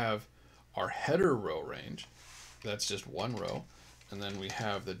object, we have our header row range, that's just one row, and then we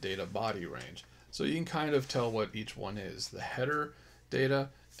have the data body range. So you can kind of tell what each one is, the header data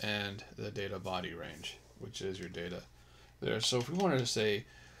and the data body range, which is your data there. So if we wanted to say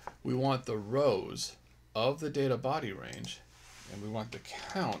we want the rows of the data body range and we want the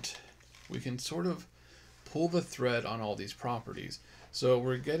count, we can sort of pull the thread on all these properties. So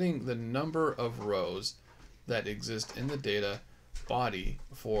we're getting the number of rows that exist in the data body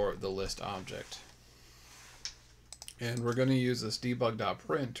for the list object. And we're going to use this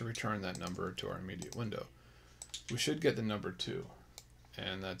debug.print to return that number to our immediate window. We should get the number 2,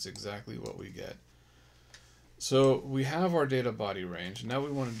 and that's exactly what we get. So we have our data body range. Now what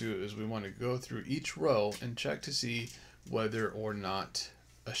we want to do is we want to go through each row and check to see whether or not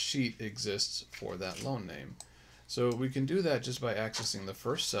a sheet exists for that loan name. So we can do that just by accessing the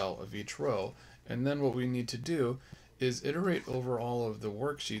first cell of each row, and then what we need to do is iterate over all of the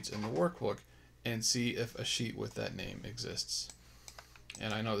worksheets in the workbook and see if a sheet with that name exists.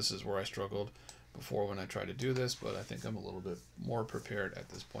 And I know this is where I struggled before when I tried to do this, but I think I'm a little bit more prepared at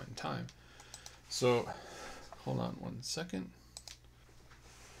this point in time. So hold on one second.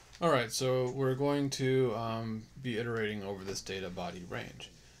 Alright, so we're going to be iterating over this data body range.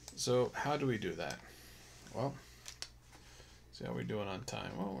 So how do we do that? Well, see how we're doing on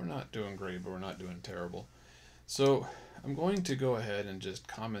time. Well, we're not doing great, but we're not doing terrible. So I'm going to go ahead and just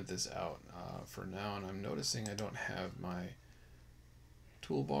comment this out for now, and I'm noticing I don't have my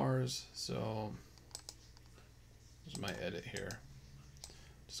toolbars, so there's my edit here.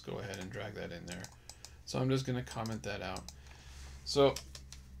 just go ahead and drag that in there. So I'm just going to comment that out. So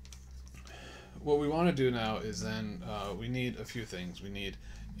what we want to do now is then we need a few things. We need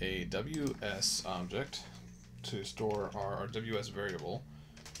a WS object to store our WS variable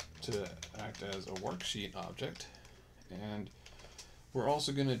to act as a worksheet object, and we're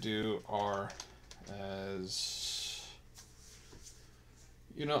also going to do R as,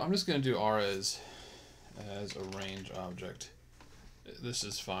 I'm just going to do R as a range object. This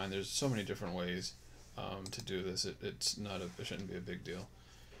is fine. There's so many different ways to do this. It shouldn't be a big deal.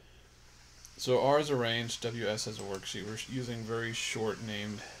 So R is a range, WS as a worksheet. We're using very short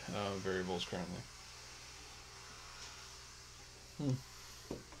named variables currently.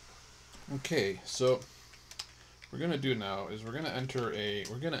 Okay, so what we're gonna do now is we're gonna enter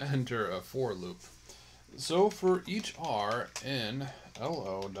a for loop. So for each R in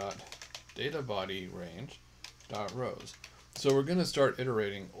lo.dataBodyRange.rows. So we're gonna start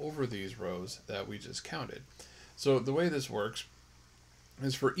iterating over these rows that we just counted. So the way this works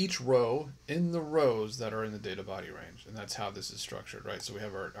is for each row in the rows that are in the data body range, and that's how this is structured, right? So we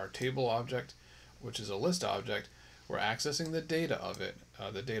have our table object, which is a list object. We're accessing the data of it,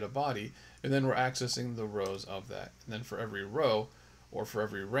 the data body, and then we're accessing the rows of that. And then for every row, or for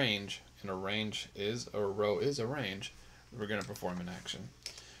every range, and a row is a range, we're going to perform an action.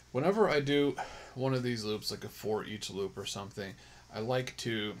 Whenever I do one of these loops, like a for each loop or something, I like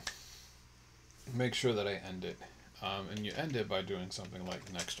to make sure that I end it. And you end it by doing something like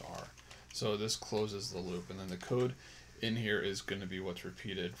next R. So this closes the loop, and then the code in here is going to be what's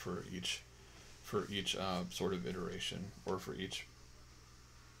repeated for each sort of iteration, or for each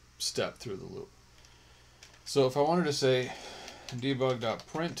step through the loop. So if I wanted to say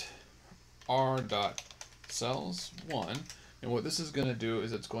debug.print r.cells1, and what this is going to do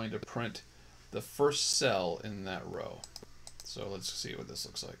is it's going to print the first cell in that row. So let's see what this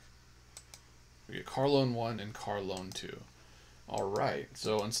looks like. We get car loan 1 and car loan 2. Alright,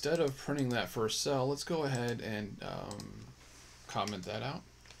 so instead of printing that first cell, let's go ahead and comment that out.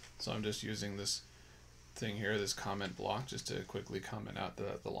 So I'm just using this thing here, this comment block, just to quickly comment out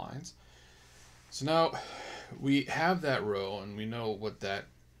the lines. So now we have that row, and we know what that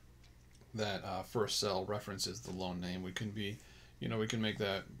first cell references the loan name. We can be, we can make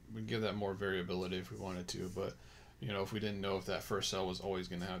that, we can give that more variability if we wanted to, but if we didn't know if that first cell was always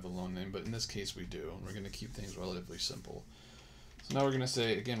going to have the loan name, but in this case we do, and we're going to keep things relatively simple. So now we're going to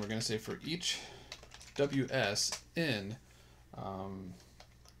say, again, we're going to say for each WS in,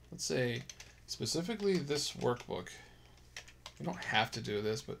 let's say specifically this workbook. We don't have to do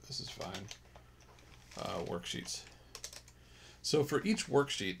this, but this is fine. Worksheets. So for each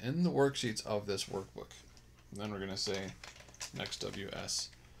worksheet, in the worksheets of this workbook, then we're going to say next WS.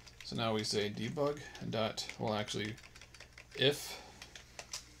 So now we say debug dot, well actually, if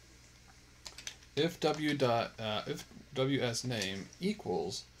WS name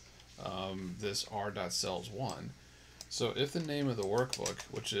equals this r.cells1. So if the name of the workbook,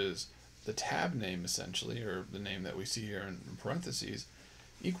 which is the tab name essentially, or the name that we see here in parentheses,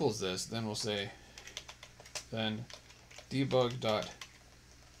 equals this, then we'll say then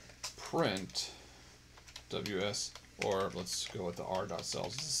debug.print WS, or let's go with the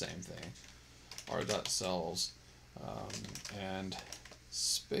r.cells, it's the same thing, r.cells and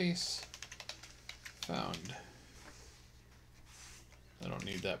space found. I don't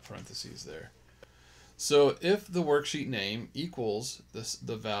need that parentheses there. So if the worksheet name equals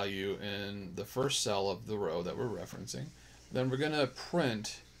the value in the first cell of the row that we're referencing, then we're going to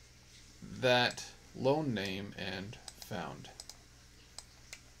print that loan name and found.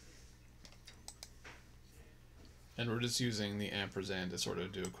 And we're just using the ampersand to sort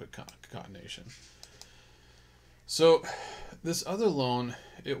of do a quick concatenation. So this other loan,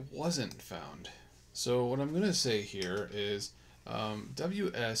 it wasn't found. So what I'm going to say here is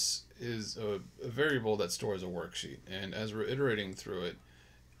WS is a variable that stores a worksheet, and as we're iterating through it,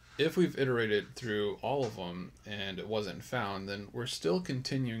 if we've iterated through all of them and it wasn't found, then we're still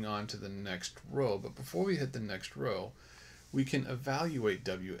continuing on to the next row. But before we hit the next row, we can evaluate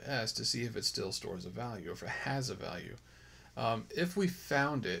WS to see if it still stores a value, or if it has a value. If we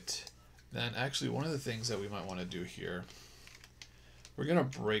found it, then actually one of the things that we might want to do here, we're going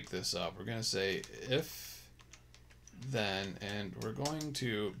to break this up. We're going to say if then, and we're going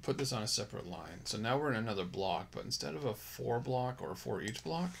to put this on a separate line. So now we're in another block, but instead of a for block or a for each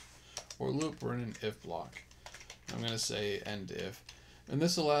block or loop, we're in an if block. I'm going to say end if, and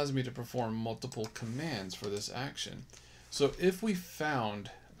this allows me to perform multiple commands for this action. So if we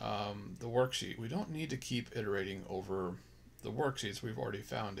found the worksheet, we don't need to keep iterating over the worksheets. We've already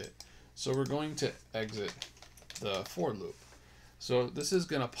found it. So we're going to exit the for loop. So this is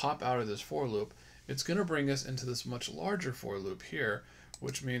going to pop out of this for loop. It's going to bring us into this much larger for loop here,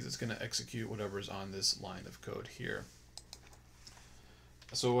 which means it's going to execute whatever's on this line of code here.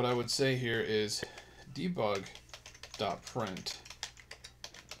 So what I would say here is debug.print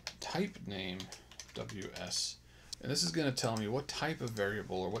type name ws. And this is going to tell me what type of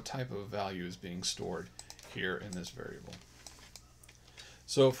variable or what type of value is being stored here in this variable.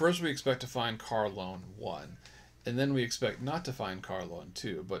 So first we expect to find car loan 1, and then we expect not to find car loan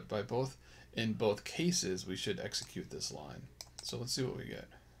 2, but in both cases we should execute this line. So let's see what we get.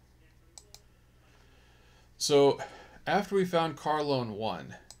 So after we found car loan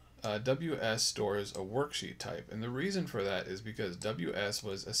 1, WS stores a worksheet type, and the reason for that is because WS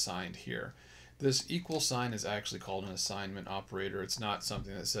was assigned here. This equal sign is actually called an assignment operator. It's not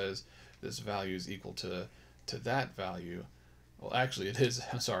something that says this value is equal to that value. Well, actually it is.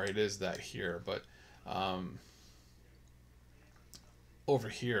 I'm sorry, it is that here, but over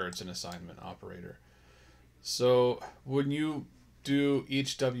here it's an assignment operator. So when you do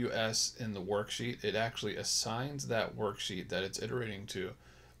each WS in the worksheet, it actually assigns that worksheet that it's iterating to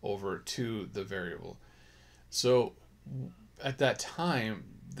over to the variable. So at that time,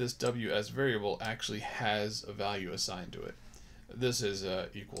 this WS variable actually has a value assigned to it. This is a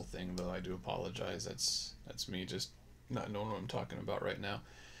equal thing, though. I do apologize. That's me just not knowing what I'm talking about right now.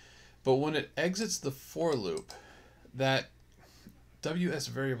 But when it exits the for loop, that WS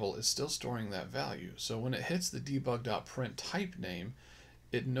variable is still storing that value. So when it hits the debug.print type name,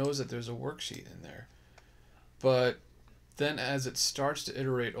 it knows that there's a worksheet in there. But then as it starts to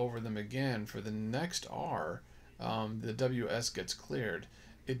iterate over them again for the next R, the WS gets cleared.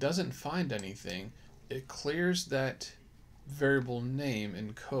 It doesn't find anything. It clears that variable name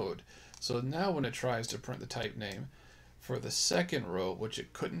in code. So now when it tries to print the type name for the second row, which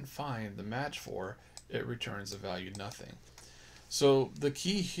it couldn't find the match for, it returns the value nothing. So the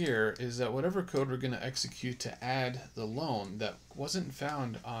key here is that whatever code we're going to execute to add the loan that wasn't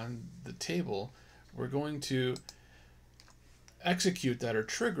found on the table, we're going to execute that or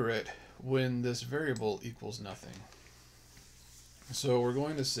trigger it when this variable equals nothing. So we're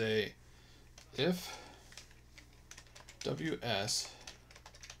going to say if WS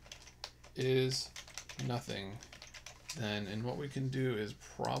is nothing, then, and what we can do is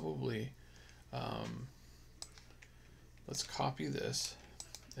probably let's copy this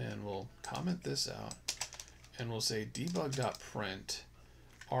and we'll comment this out and we'll say debug.print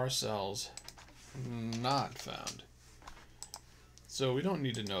r cells not found. So we don't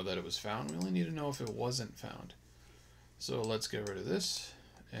need to know that it was found. We only need to know if it wasn't found. So let's get rid of this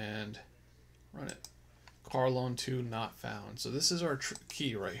and run it. Car loan 2 not found. So this is our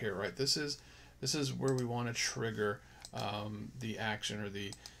key right here, right? This is where we want to trigger the action or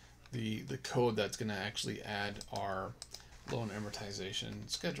the code that's going to actually add our loan amortization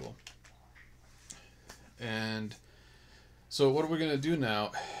schedule. And so what are we going to do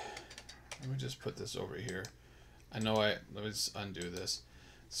now? Let me just put this over here. Let me just undo this.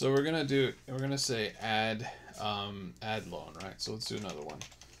 So we're gonna say add loan, right? So let's do another one.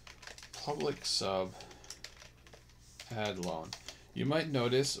 Public sub add loan. You might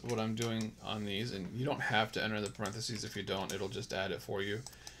notice what I'm doing on these, and you don't have to enter the parentheses. If you don't, it'll just add it for you.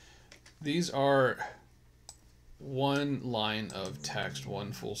 These are one line of text,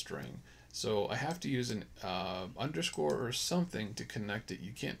 one full string. So I have to use an underscore or something to connect it.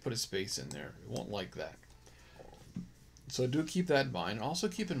 You can't put a space in there. It won't like that. So do keep that in mind. Also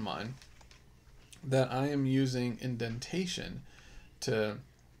keep in mind that I am using indentation to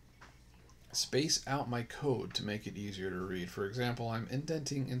space out my code to make it easier to read. For example, I'm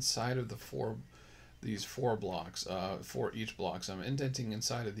indenting inside of these four blocks, for each blocks. I'm indenting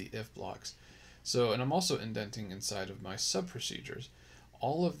inside of the if blocks. So, and I'm also indenting inside of my sub procedures.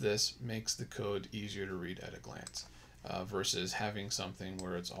 All of this makes the code easier to read at a glance, versus having something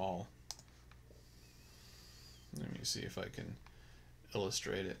where it's all. Let me see if I can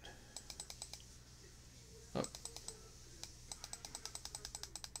illustrate it. Oh.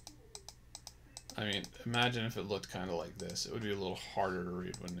 I mean, imagine if it looked kind of like this. It would be a little harder to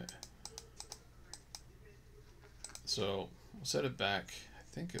read, wouldn't it? So we'll set it back.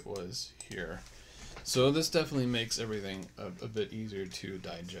 I think it was here. So this definitely makes everything a bit easier to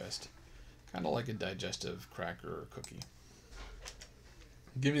digest. Kind of like a digestive cracker or cookie.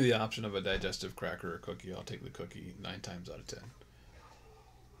 Give me the option of a digestive cracker or cookie. I'll take the cookie 9 times out of 10.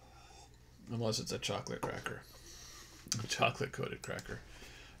 Unless it's a chocolate cracker. A chocolate coated cracker.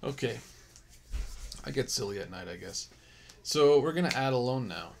 Okay. I get silly at night, I guess. So we're going to add a loan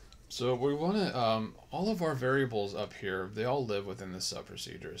now. So we want to, all of our variables up here, they all live within this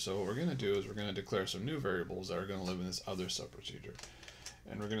subprocedure. So what we're going to do is we're going to declare some new variables that are going to live in this other subprocedure.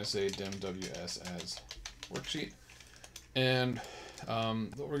 And we're going to say dim ws as worksheet. And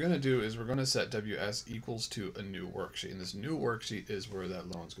what we're going to do is we're going to set ws equals to a new worksheet. And this new worksheet is where that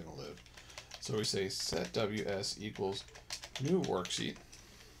loan's going to live. So we say set ws equals new worksheet.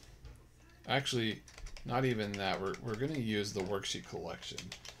 Actually, not even that. We're going to use the worksheet collection.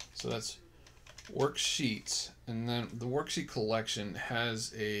 So that's worksheets, and then the worksheet collection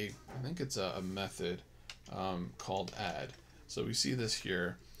has I think it's a method called add. So we see this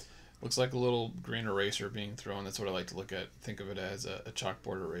here. Looks like a little green eraser being thrown. That's what I like to think of it as a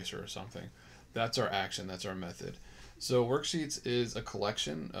chalkboard eraser or something. That's our action, that's our method. So worksheets is a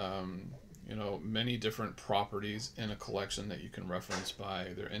collection, many different properties in a collection that you can reference by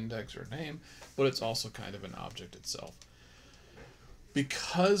their index or name, but it's also kind of an object itself.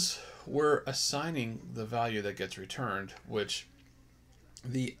 Because we're assigning the value that gets returned, which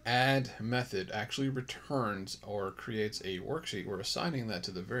the add method actually returns or creates a worksheet, we're assigning that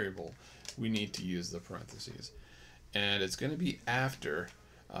to the variable, we need to use the parentheses. And it's going to be after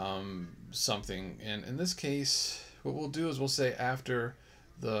something. And in this case, what we'll do is we'll say after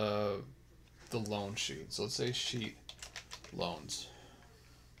the loan sheet. So let's say sheet loans.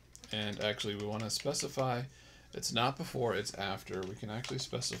 And actually we want to specify it's not before, it's after. We can actually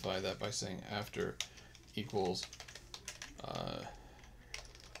specify that by saying after equals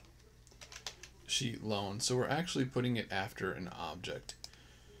sheet loan. So we're actually putting it after an object.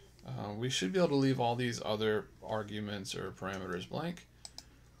 We should be able to leave all these other arguments or parameters blank.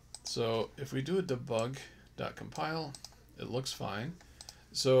 So if we do a debug.compile, it looks fine.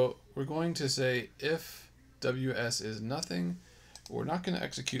 So we're going to say if ws is nothing, we're not going to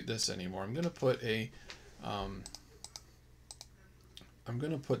execute this anymore. I'm going to put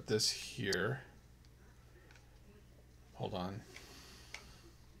this here. Hold on.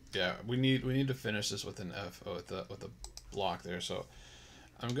 Yeah, we need to finish this with an F with a block there. So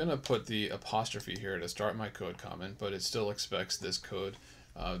I'm gonna put the apostrophe here to start my code comment, but it still expects this code,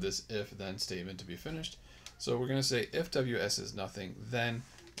 this if then statement to be finished. So we're gonna say if ws is nothing, then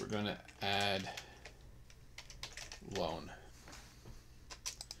we're gonna add loan.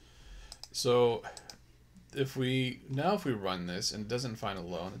 So if we run this and it doesn't find a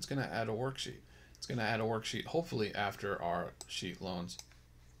loan, it's going to add a worksheet. It's going to add a worksheet hopefully after our sheet loans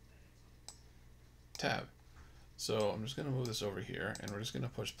tab. So I'm just going to move this over here and we're just going to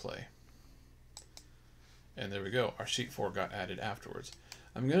push play. And there we go. Our sheet 4 got added afterwards.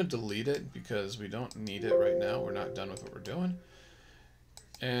 I'm going to delete it because we don't need it right now. We're not done with what we're doing.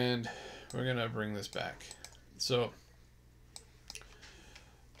 And we're going to bring this back. So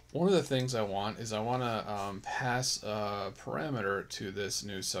one of the things I want to pass a parameter to this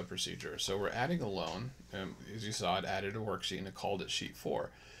new subprocedure. So we're adding a loan, and as you saw, it added a worksheet and it called it sheet 4.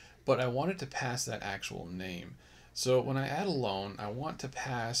 But I wanted to pass that actual name. So when I add a loan, I want to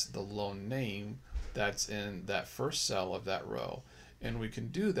pass the loan name that's in that first cell of that row. And we can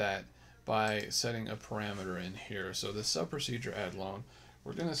do that by setting a parameter in here. So the subprocedure add loan,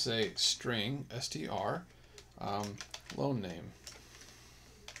 we're going to say string str loan name.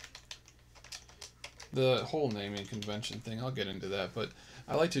 The whole naming convention thing, I'll get into that, but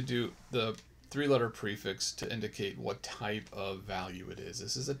I like to do the 3-letter prefix to indicate what type of value it is.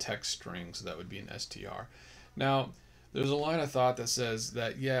 This is a text string, so that would be an str. Now, there's a line of thought that says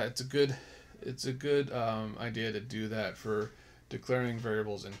that, yeah, it's a good idea to do that for declaring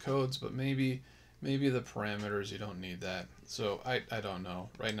variables in codes, but maybe the parameters, you don't need that. So I don't know.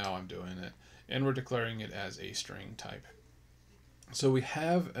 Right now I'm doing it, and we're declaring it as a string type. So we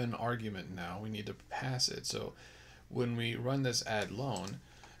have an argument now, we need to pass it. So when we run this add loan,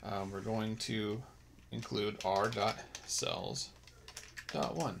 we're going to include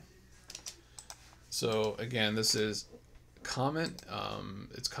r.cells.1. So again, this is comment,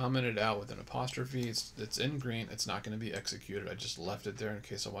 it's commented out with an apostrophe, it's in green, it's not going to be executed. I just left it there in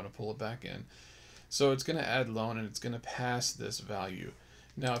case I want to pull it back in. So it's going to add loan and it's going to pass this value.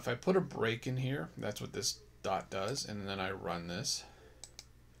 Now if I put a break in here, that's what this dot does, and then I run this,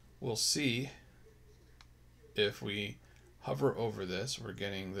 we'll see if we hover over this, we're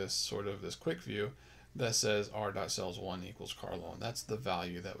getting this sort of this quick view that says r.cells1 equals car loan. That's the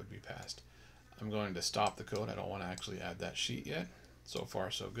value that would be passed. I'm going to stop the code. I don't want to actually add that sheet yet. So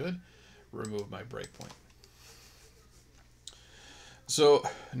far so good. Remove my breakpoint. So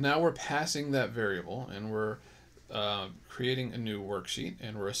now we're passing that variable and we're creating a new worksheet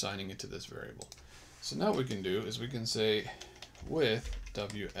and we're assigning it to this variable. So now what we can do is we can say with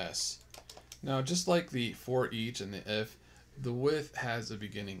ws. Now just like the for each and the if, the width has a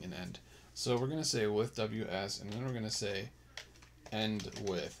beginning and end. So we're going to say width WS, and then we're going to say end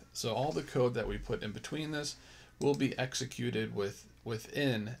width. So all the code that we put in between this will be executed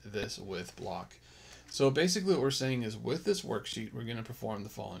within this width block. So basically what we're saying is with this worksheet, we're going to perform the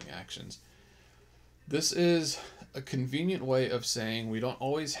following actions. This is a convenient way of saying we don't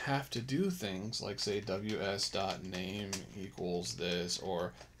always have to do things like say ws.name equals this,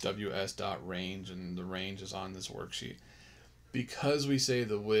 or ws.range, and the range is on this worksheet. Because we say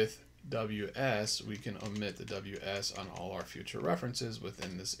the width ws, we can omit the ws on all our future references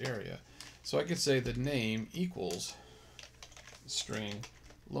within this area. So I could say the name equals string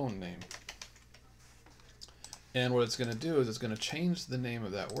loan name. And what it's going to do is it's going to change the name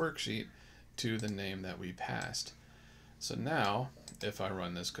of that worksheet to the name that we passed. So now, if I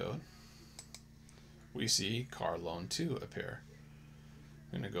run this code, we see car loan 2 appear.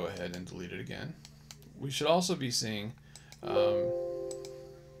 I'm going to go ahead and delete it again. We should also be seeing,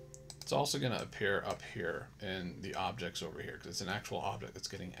 it's also going to appear up here in the objects over here, because it's an actual object that's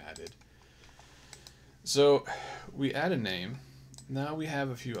getting added. So we add a name. Now we have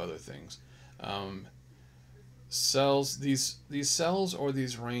a few other things. Cells, these cells or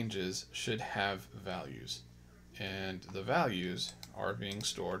these ranges should have values, and the values are being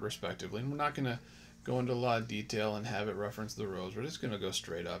stored respectively. And we're not going to go into a lot of detail and have it reference the rows. We're just going to go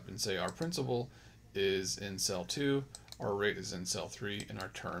straight up and say our principal is in cell 2, our rate is in cell 3, and our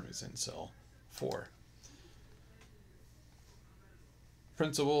term is in cell 4.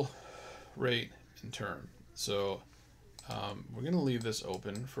 Principal, rate, and term. So we're going to leave this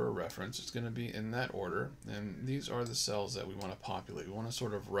open for a reference. It's going to be in that order, and these are the cells that we want to populate. We want to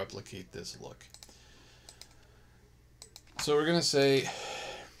sort of replicate this look. So we're going to say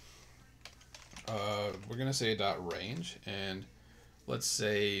dot range, and let's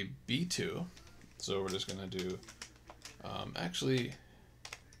say B2. So we're just going to do actually,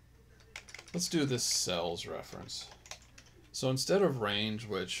 let's do this cells reference. So instead of range,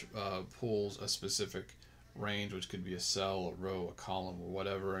 which pulls a specific range, which could be a cell, a row, a column, or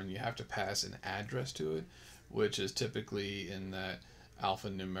whatever, and you have to pass an address to it, which is typically in that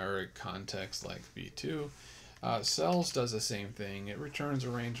alphanumeric context like B2. Cells does the same thing. It returns a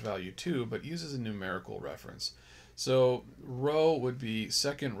range value too, but uses a numerical reference. So row would be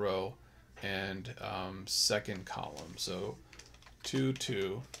second row and second column. So 2,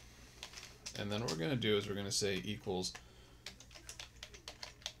 2, and then what we're going to do is we're going to say equals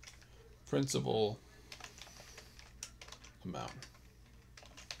principal amount.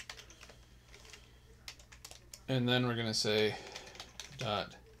 And then we're going to say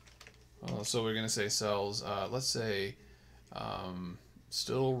dot, so we're going to say cells, let's say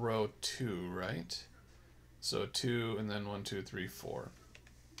still row 2, right? So 2 and then 1, 2, 3, 4.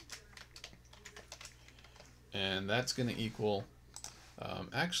 And that's going to equal,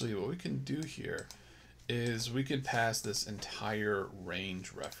 actually what we can do here is we could pass this entire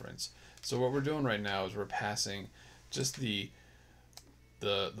range reference. So what we're doing right now is we're passing just the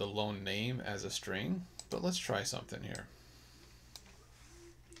loan name as a string, but let's try something here.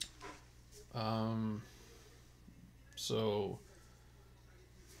 So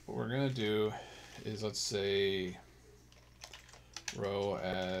what we're gonna do is let's say row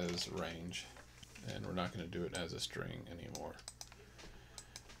as range, and we're not gonna do it as a string anymore.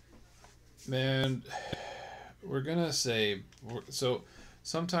 And we're gonna say, so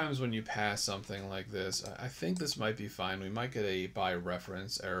sometimes when you pass something like this, I think this might be fine. We might get a by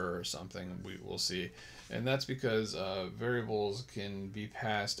reference error or something, we will see. And that's because variables can be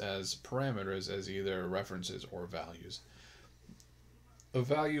passed as parameters as either references or values. A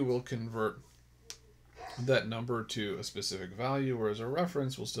value will convert that number to a specific value, whereas a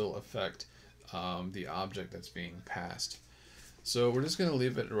reference will still affect the object that's being passed. So we're just going to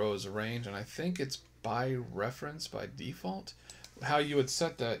leave it row as a range, and I think it's by reference by default. How you would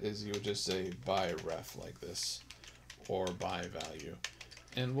set that is you would just say by ref like this, or by value.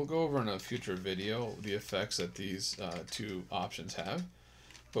 And we'll go over in a future video the effects that these two options have,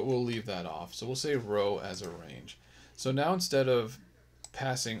 but we'll leave that off. So we'll say row as a range. So now instead of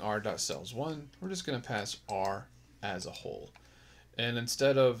passing r.cells1, we're just going to pass r as a whole. And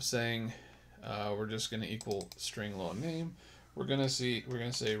instead of saying we're just going to equal string loan name, we're going to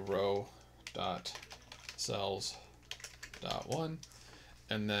say row dot cells dot 1,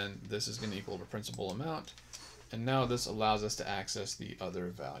 and then this is going to equal the principal amount. And now this allows us to access the other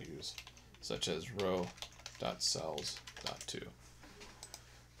values, such as row dot cells dot 2.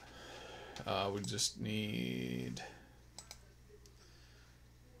 We just need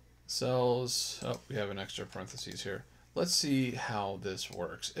cells. Oh, we have an extra parentheses here. Let's see how this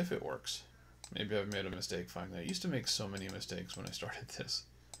works, if it works. Maybe I've made a mistake finding that. I used to make so many mistakes when I started this.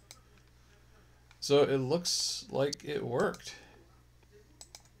 So it looks like it worked.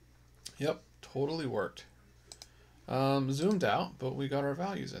 Yep, totally worked. Zoomed out, but we got our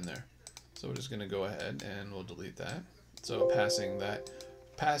values in there. So we're just going to go ahead and we'll delete that. So passing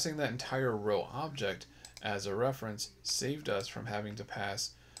that entire row object as a reference saved us from having to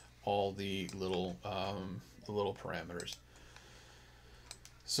pass all the little parameters.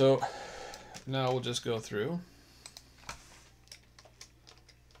 So now we'll just go through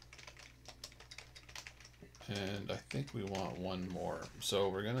and I think we want one more. So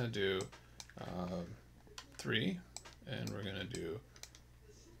we're gonna do 3, and we're gonna do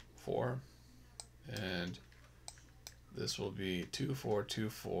 4, and this will be 2, 4, 2,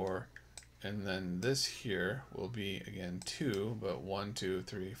 4, and then this here will be again 2, but 1, 2,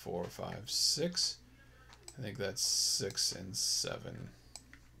 3, 4, 5, 6. I think that's 6 and 7.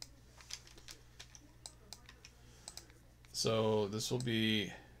 So this will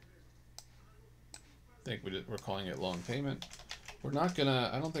be, I think we're calling it loan payment. We're not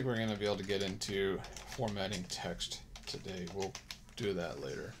gonna, I don't think we're gonna be able to get into formatting text today. We'll do that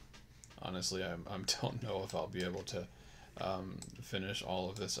later. Honestly, I don't know if I'll be able to finish all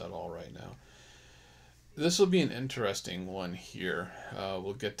of this at all right now. This will be an interesting one here.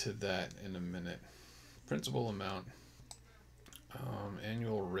 We'll get to that in a minute. Principal amount,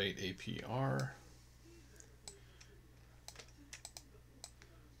 annual rate APR.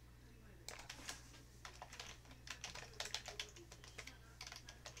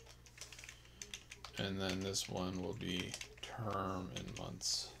 And then this one will be term in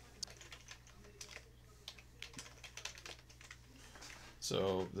months.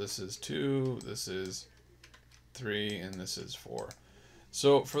 So this is 2, this is 3, and this is 4.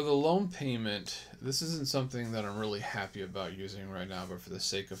 So for the loan payment, this isn't something that I'm really happy about using right now, but for the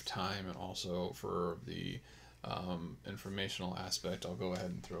sake of time and also for the informational aspect, I'll go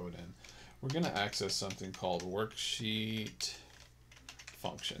ahead and throw it in. We're going to access something called worksheet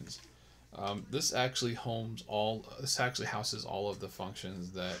functions. This actually houses all of the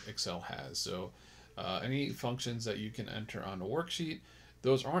functions that Excel has. So any functions that you can enter on a worksheet,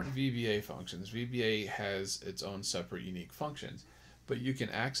 those aren't VBA functions. VBA has its own separate unique functions, but you can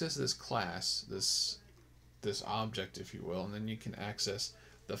access this class, this object, if you will, and then you can access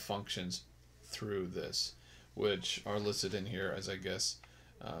the functions through this, which are listed in here as, I guess,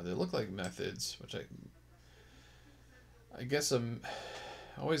 they look like methods, which I guess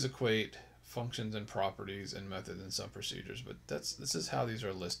always equate functions and properties and methods and some procedures, but this is how these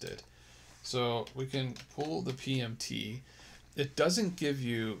are listed. So we can pull the PMT. It doesn't give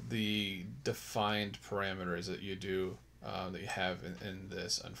you the defined parameters that you do that you have in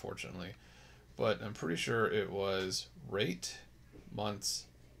this, unfortunately, but I'm pretty sure it was rate, months,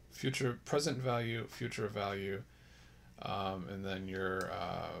 future present value, future value, and then your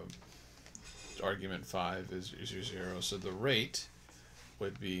argument 5 is your 0. So the rate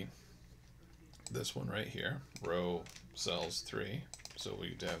would be this one right here, row cells 3. So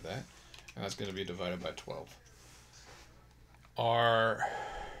we have that, and that's going to be divided by 12. Our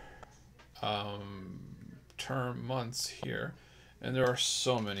term months here, and there are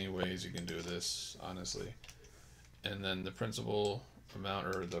so many ways you can do this, honestly. And then the principal amount,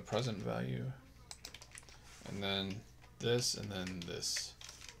 or the present value, and then this, and then this,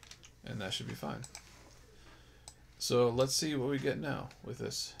 and that should be fine. So let's see what we get now with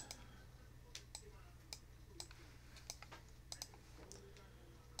this.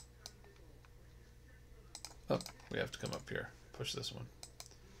 Oh, we have to come up here, push this one.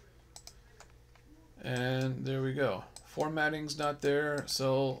 And there we go. Formatting's not there,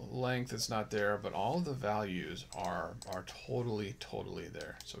 cell length is not there, but all of the values are totally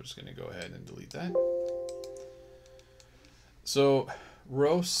there. So we're just going to go ahead and delete that. So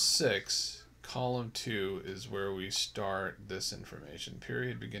row 6, column 2 is where we start this information: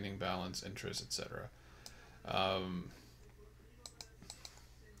 period, beginning balance, interest, etc.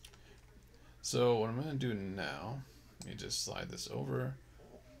 So what I'm going to do now, let me just slide this over,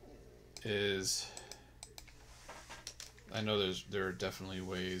 is, I know there are definitely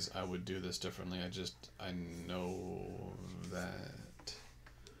ways I would do this differently. I know that.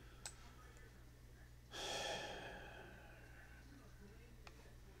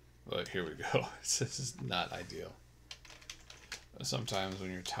 But here we go. This is not ideal. Sometimes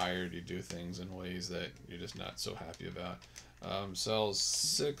when you're tired, you do things in ways that you're just not so happy about. Cells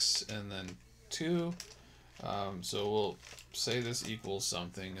 6 and then 2. So we'll say this equals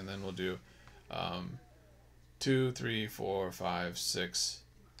something, and then we'll do 2, 3, 4, 5, 6,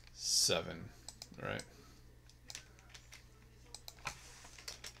 7. All right.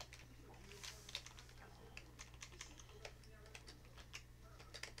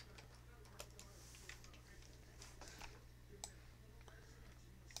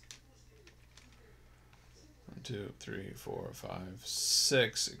 2, 3, 4, 5,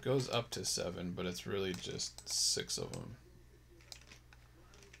 6. It goes up to 7, but it's really just 6 of them.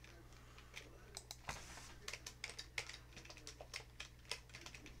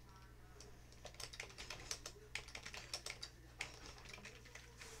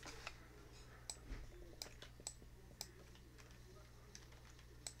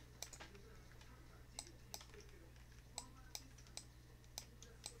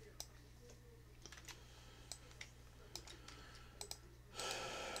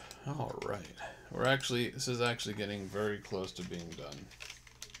 All right, this is actually getting very close to being done.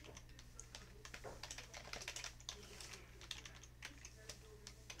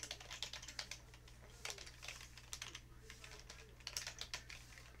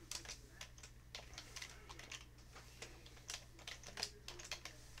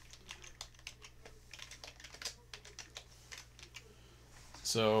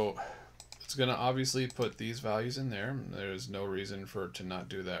 So it's going to obviously put these values in there. There's no reason for it to not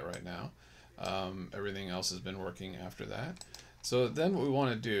do that right now. Everything else has been working after that. So then what we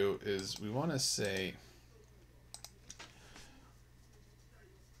want to do is we want to say,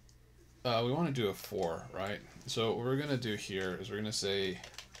 we want to do a 4, right? So what we're going to do here is we're going to say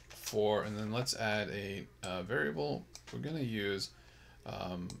 4, and then let's add a variable. We're going to use,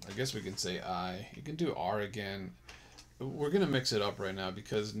 I guess we can say I. You can do R again. We're going to mix it up right now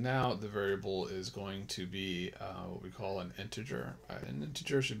because now the variable is going to be what we call an integer. An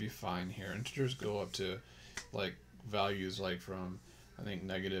integer should be fine here. Integers go up to like values like from, I think,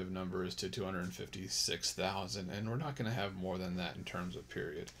 negative numbers to 256,000, and we're not going to have more than that in terms of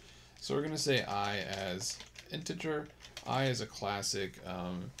period. So we're going to say I as integer. I is a classic,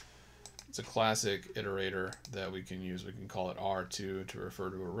 it's a classic iterator that we can use. We can call it R2 to refer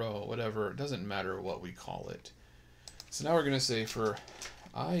to a row, whatever. It doesn't matter what we call it. So now we're going to say for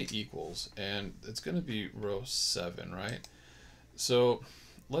I equals, and it's going to be row 7, right? So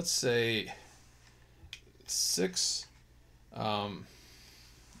let's say 6,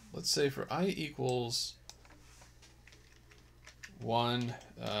 let's say for I equals 1,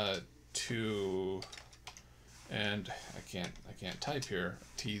 2, and I can't type here,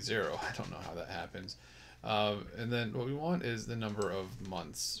 T0. I don't know how that happens. And then what we want is the number of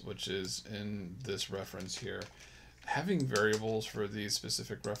months, which is in this reference here. Having variables for these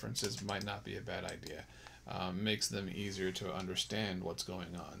specific references might not be a bad idea. Makes them easier to understand what's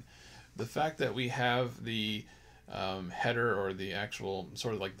going on. The fact that we have the header or the actual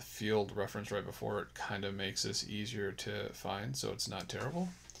sort of like the field reference right before it kind of makes this easier to find, so it's not terrible.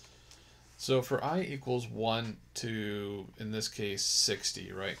 So for I equals 1 to, in this case,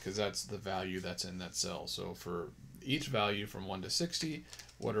 60, right? Because that's the value that's in that cell. So for each value from 1 to 60,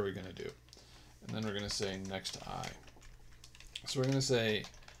 what are we going to do? And then we're going to say next to I. So we're going to say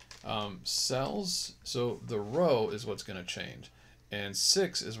cells. So the row is what's going to change. And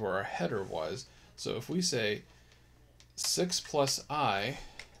 6 is where our header was. So if we say 6 plus I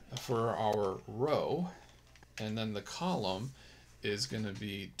for our row, and then the column is going to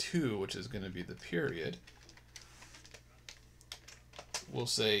be 2, which is going to be the period, we'll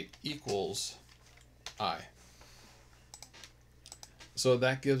say equals I. So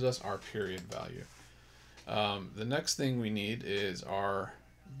that gives us our period value. The next thing we need is our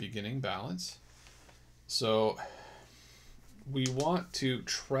beginning balance. So we want to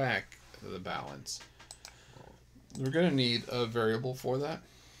track the balance. We're going to need a variable for that.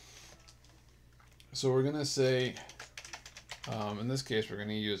 So we're going to say, in this case, we're going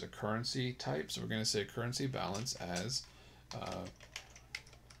to use a currency type. So we're going to say currency balance as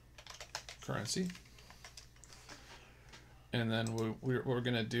currency. And then what we're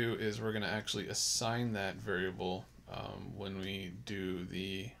going to do is we're going to actually assign that variable when we do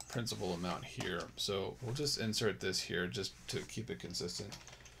the principal amount here. So we'll just insert this here just to keep it consistent.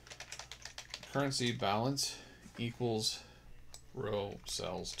 Currency balance equals row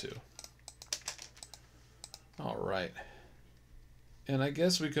cells 2. All right. And I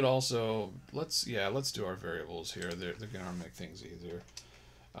guess we could also, let's do our variables here. They're going to make things easier.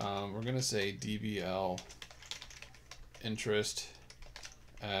 We're going to say DBL interest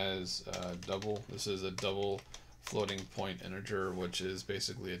as double. This is a double floating point integer, which is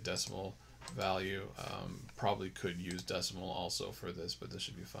basically a decimal value. Probably could use decimal also for this, but this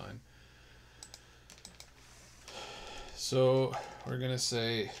should be fine. So we're going to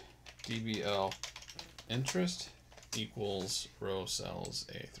say DBL interest equals row cells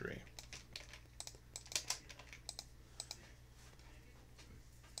A3.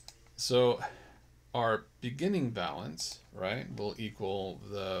 So our beginning balance, right, will equal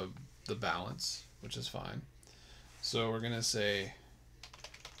the balance, which is fine. So we're going to say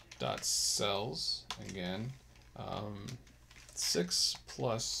dot cells again 6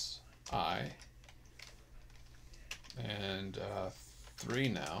 plus I, and 3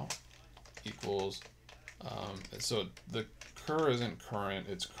 now equals, so the cur isn't current,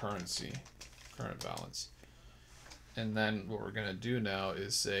 it's currency, current balance. And then what we're going to do now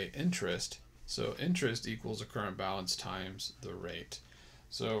is say interest. So interest equals the current balance times the rate.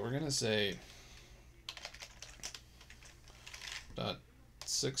 So we're going to say dot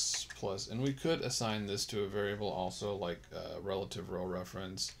 6 plus, and we could assign this to a variable also, like relative row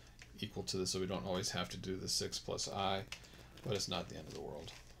reference equal to this, so we don't always have to do the 6 plus I, but it's not the end of the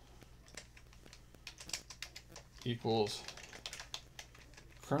world. Equals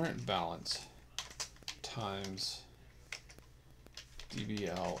current balance times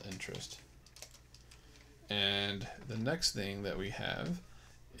DBL interest. And the next thing that we have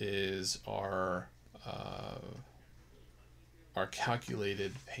is our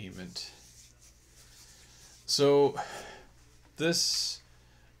calculated payment. So this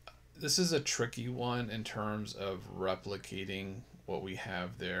is a tricky one in terms of replicating what we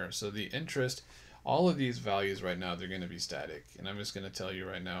have there. So the interest, all of these values right now, they're going to be static. And I'm just going to tell you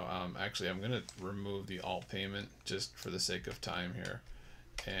right now, actually I'm going to remove the alt payment just for the sake of time here.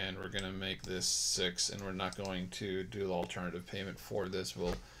 And we're going to make this 6, and we're not going to do the alternative payment for this.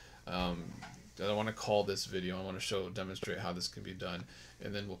 We'll, I don't want to call this video, I want to demonstrate how this can be done,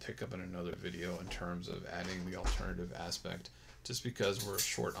 and then we'll pick up in another video in terms of adding the alternative aspect, just because we're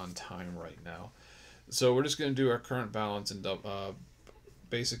short on time right now. So we're just going to do our current balance and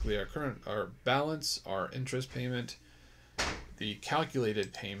basically our balance, our interest payment, the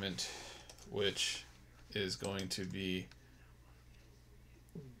calculated payment, which is going to be,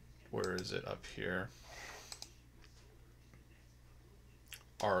 where is it, up here,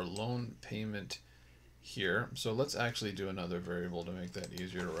 our loan payment here. So let's actually do another variable to make that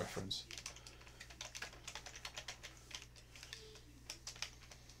easier to reference.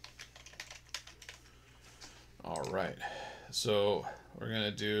 All right, so what we're gonna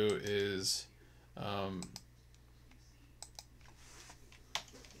do is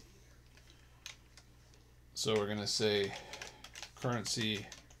so we're gonna say currency,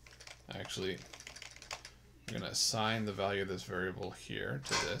 actually we're going to assign the value of this variable here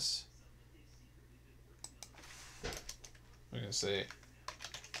to this. We're going to say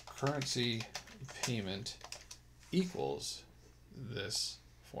currency payment equals this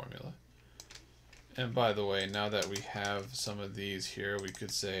formula. And by the way, now that we have some of these here, we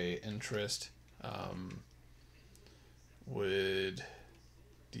could say interest would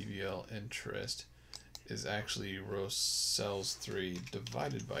DBL interest is actually row cells 3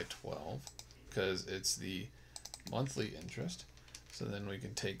 divided by 12, because it's the monthly interest. So then we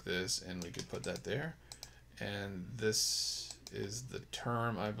can take this and we could put that there, and this is the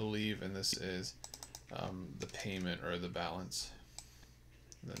term, I believe, and this is the payment or the balance.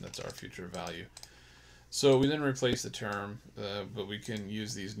 And then that's our future value. So we then replace the term, but we can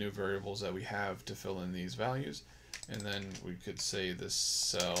use these new variables that we have to fill in these values, and then we could say this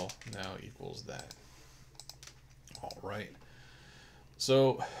cell now equals that. All right.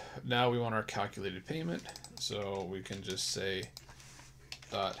 So now we want our calculated payment, so we can just say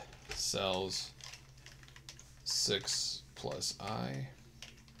dot cells 6 plus I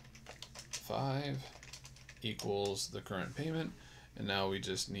 5 equals the current payment, and now we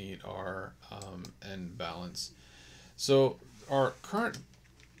just need our end balance. So our current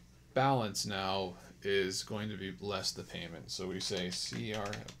balance now is going to be less the payment, so we say CR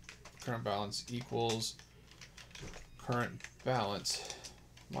current balance equals current balance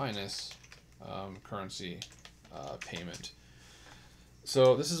minus currency payment.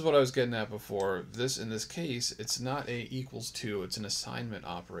 So this is what I was getting at before. This, in this case, it's not a equals to, it's an assignment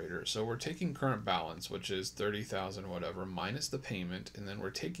operator. So we're taking current balance, which is 30,000 whatever, minus the payment, and then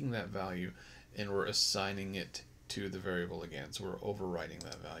we're taking that value and we're assigning it to the variable again. So we're overwriting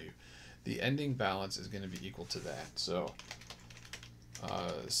that value. The ending balance is going to be equal to that. So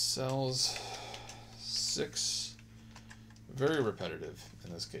cells 6, very repetitive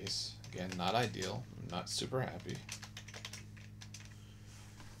in this case. Again, not ideal, not super happy.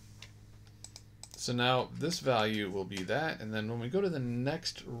 So now this value will be that, and then when we go to the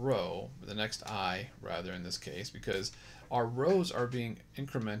next row, the next I rather in this case, because our rows are being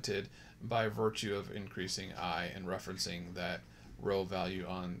incremented by virtue of increasing I and referencing that row value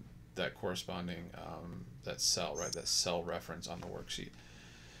on that corresponding that cell, right? That cell reference on the worksheet.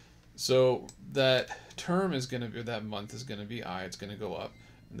 So that term is going to be, that month is going to be I. It's going to go up.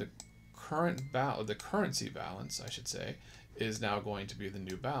 And the currency balance, I should say, is now going to be the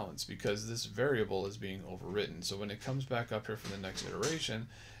new balance because this variable is being overwritten. So when it comes back up here for the next iteration,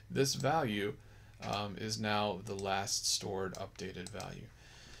 this value is now the last stored updated value.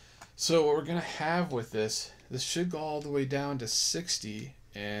 So what we're going to have with this should go all the way down to 60,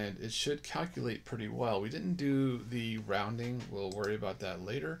 and it should calculate pretty well. We didn't do the rounding. We'll worry about that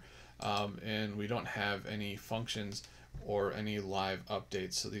later. And we don't have any functions or any live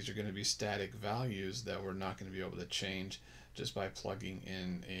updates. So these are going to be static values that we're not going to be able to change just by plugging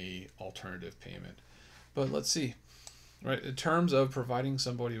in a alternative payment. But let's see. Right, in terms of providing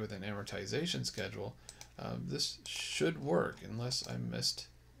somebody with an amortization schedule, this should work unless I messed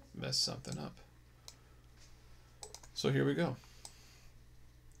something up. So here we go.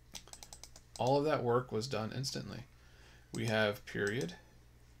 All of that work was done instantly. We have period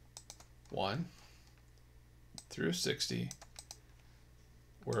 1 through 60.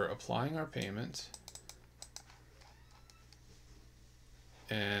 We're applying our payment,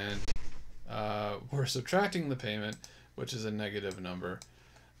 and we're subtracting the payment, which is a negative number.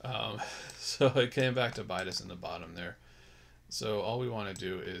 So it came back to bite us in the bottom there. So all we want to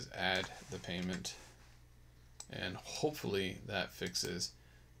do is add the payment, and hopefully that fixes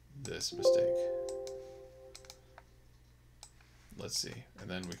this mistake. Let's see, and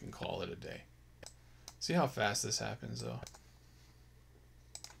then we can call it a day. See how fast this happens though?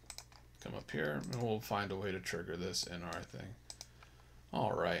 Come up here and we'll find a way to trigger this in our thing.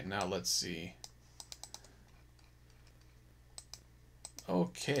 All right, now let's see.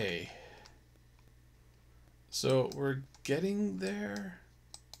 Okay. So we're getting there,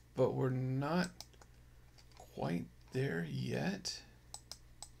 but we're not quite there yet.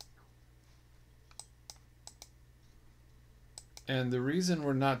 And the reason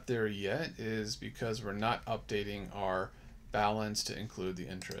we're not there yet is because we're not updating our balance to include the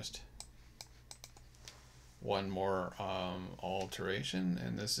interest. One more alteration,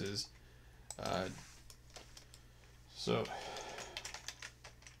 and this is so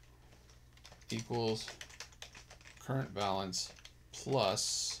equals current balance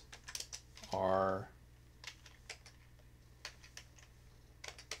plus our,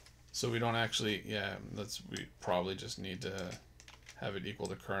 so we don't actually, yeah, we probably just need to have it equal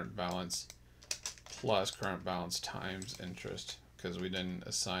to current balance plus current balance times interest, because we didn't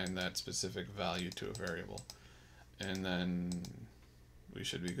assign that specific value to a variable. And then we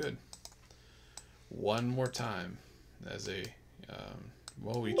should be good. One more time as a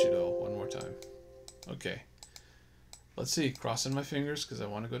Moichido, one more time. Okay, let's see, crossing my fingers because I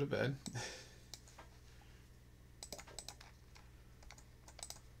want to go to bed.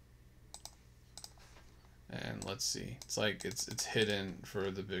 And let's see, it's like it's hidden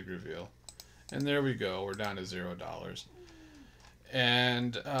for the big reveal. And there we go, we're down to $0.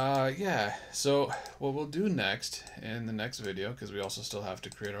 And yeah, so what we'll do next in the next video, because we also still have to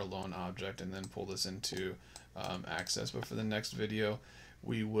create our loan object and then pull this into Access, but for the next video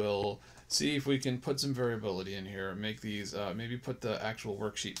we will see if we can put some variability in here, make these maybe put the actual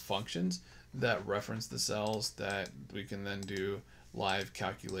worksheet functions that reference the cells that we can then do live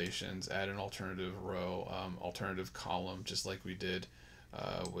calculations, add an alternative row, alternative column, just like we did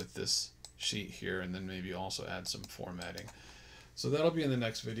with this sheet here, and then maybe also add some formatting. So that'll be in the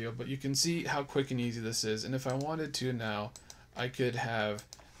next video, but you can see how quick and easy this is. And if I wanted to now, I could have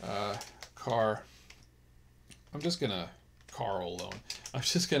I'm just gonna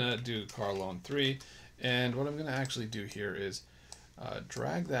do car loan 3, and what I'm gonna actually do here is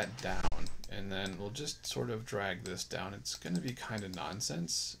drag that down, and then we'll just sort of drag this down. It's gonna be kind of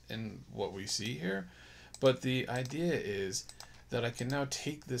nonsense in what we see here, but the idea is that I can now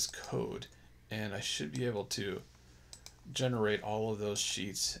take this code and I should be able to generate all of those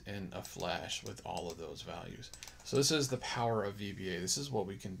sheets in a flash with all of those values. So this is the power of VBA. This is what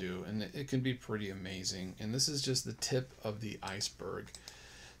we can do, and it can be pretty amazing. And this is just the tip of the iceberg.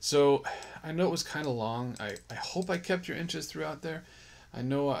 So I know it was kind of long. I hope I kept your interest throughout there. I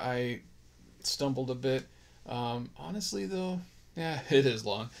know I stumbled a bit. Honestly though, yeah, it is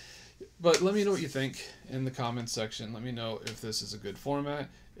long. But let me know what you think in the comments section. Let me know if this is a good format,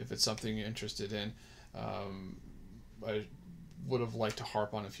 if it's something you're interested in. I would have liked to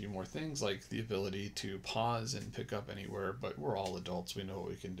harp on a few more things, like the ability to pause and pick up anywhere, but we're all adults. We know what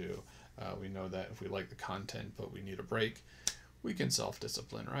we can do. We know that if we like the content but we need a break, we can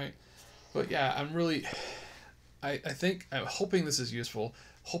self-discipline, right? But yeah, I'm hoping this is useful.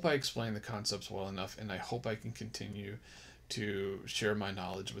 Hope I explained the concepts well enough, and I hope I can continue to share my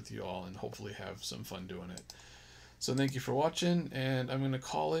knowledge with you all and hopefully have some fun doing it. So thank you for watching, and I'm going to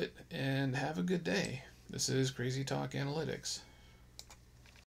call it, and have a good day. This is Crazy Talk Analytics.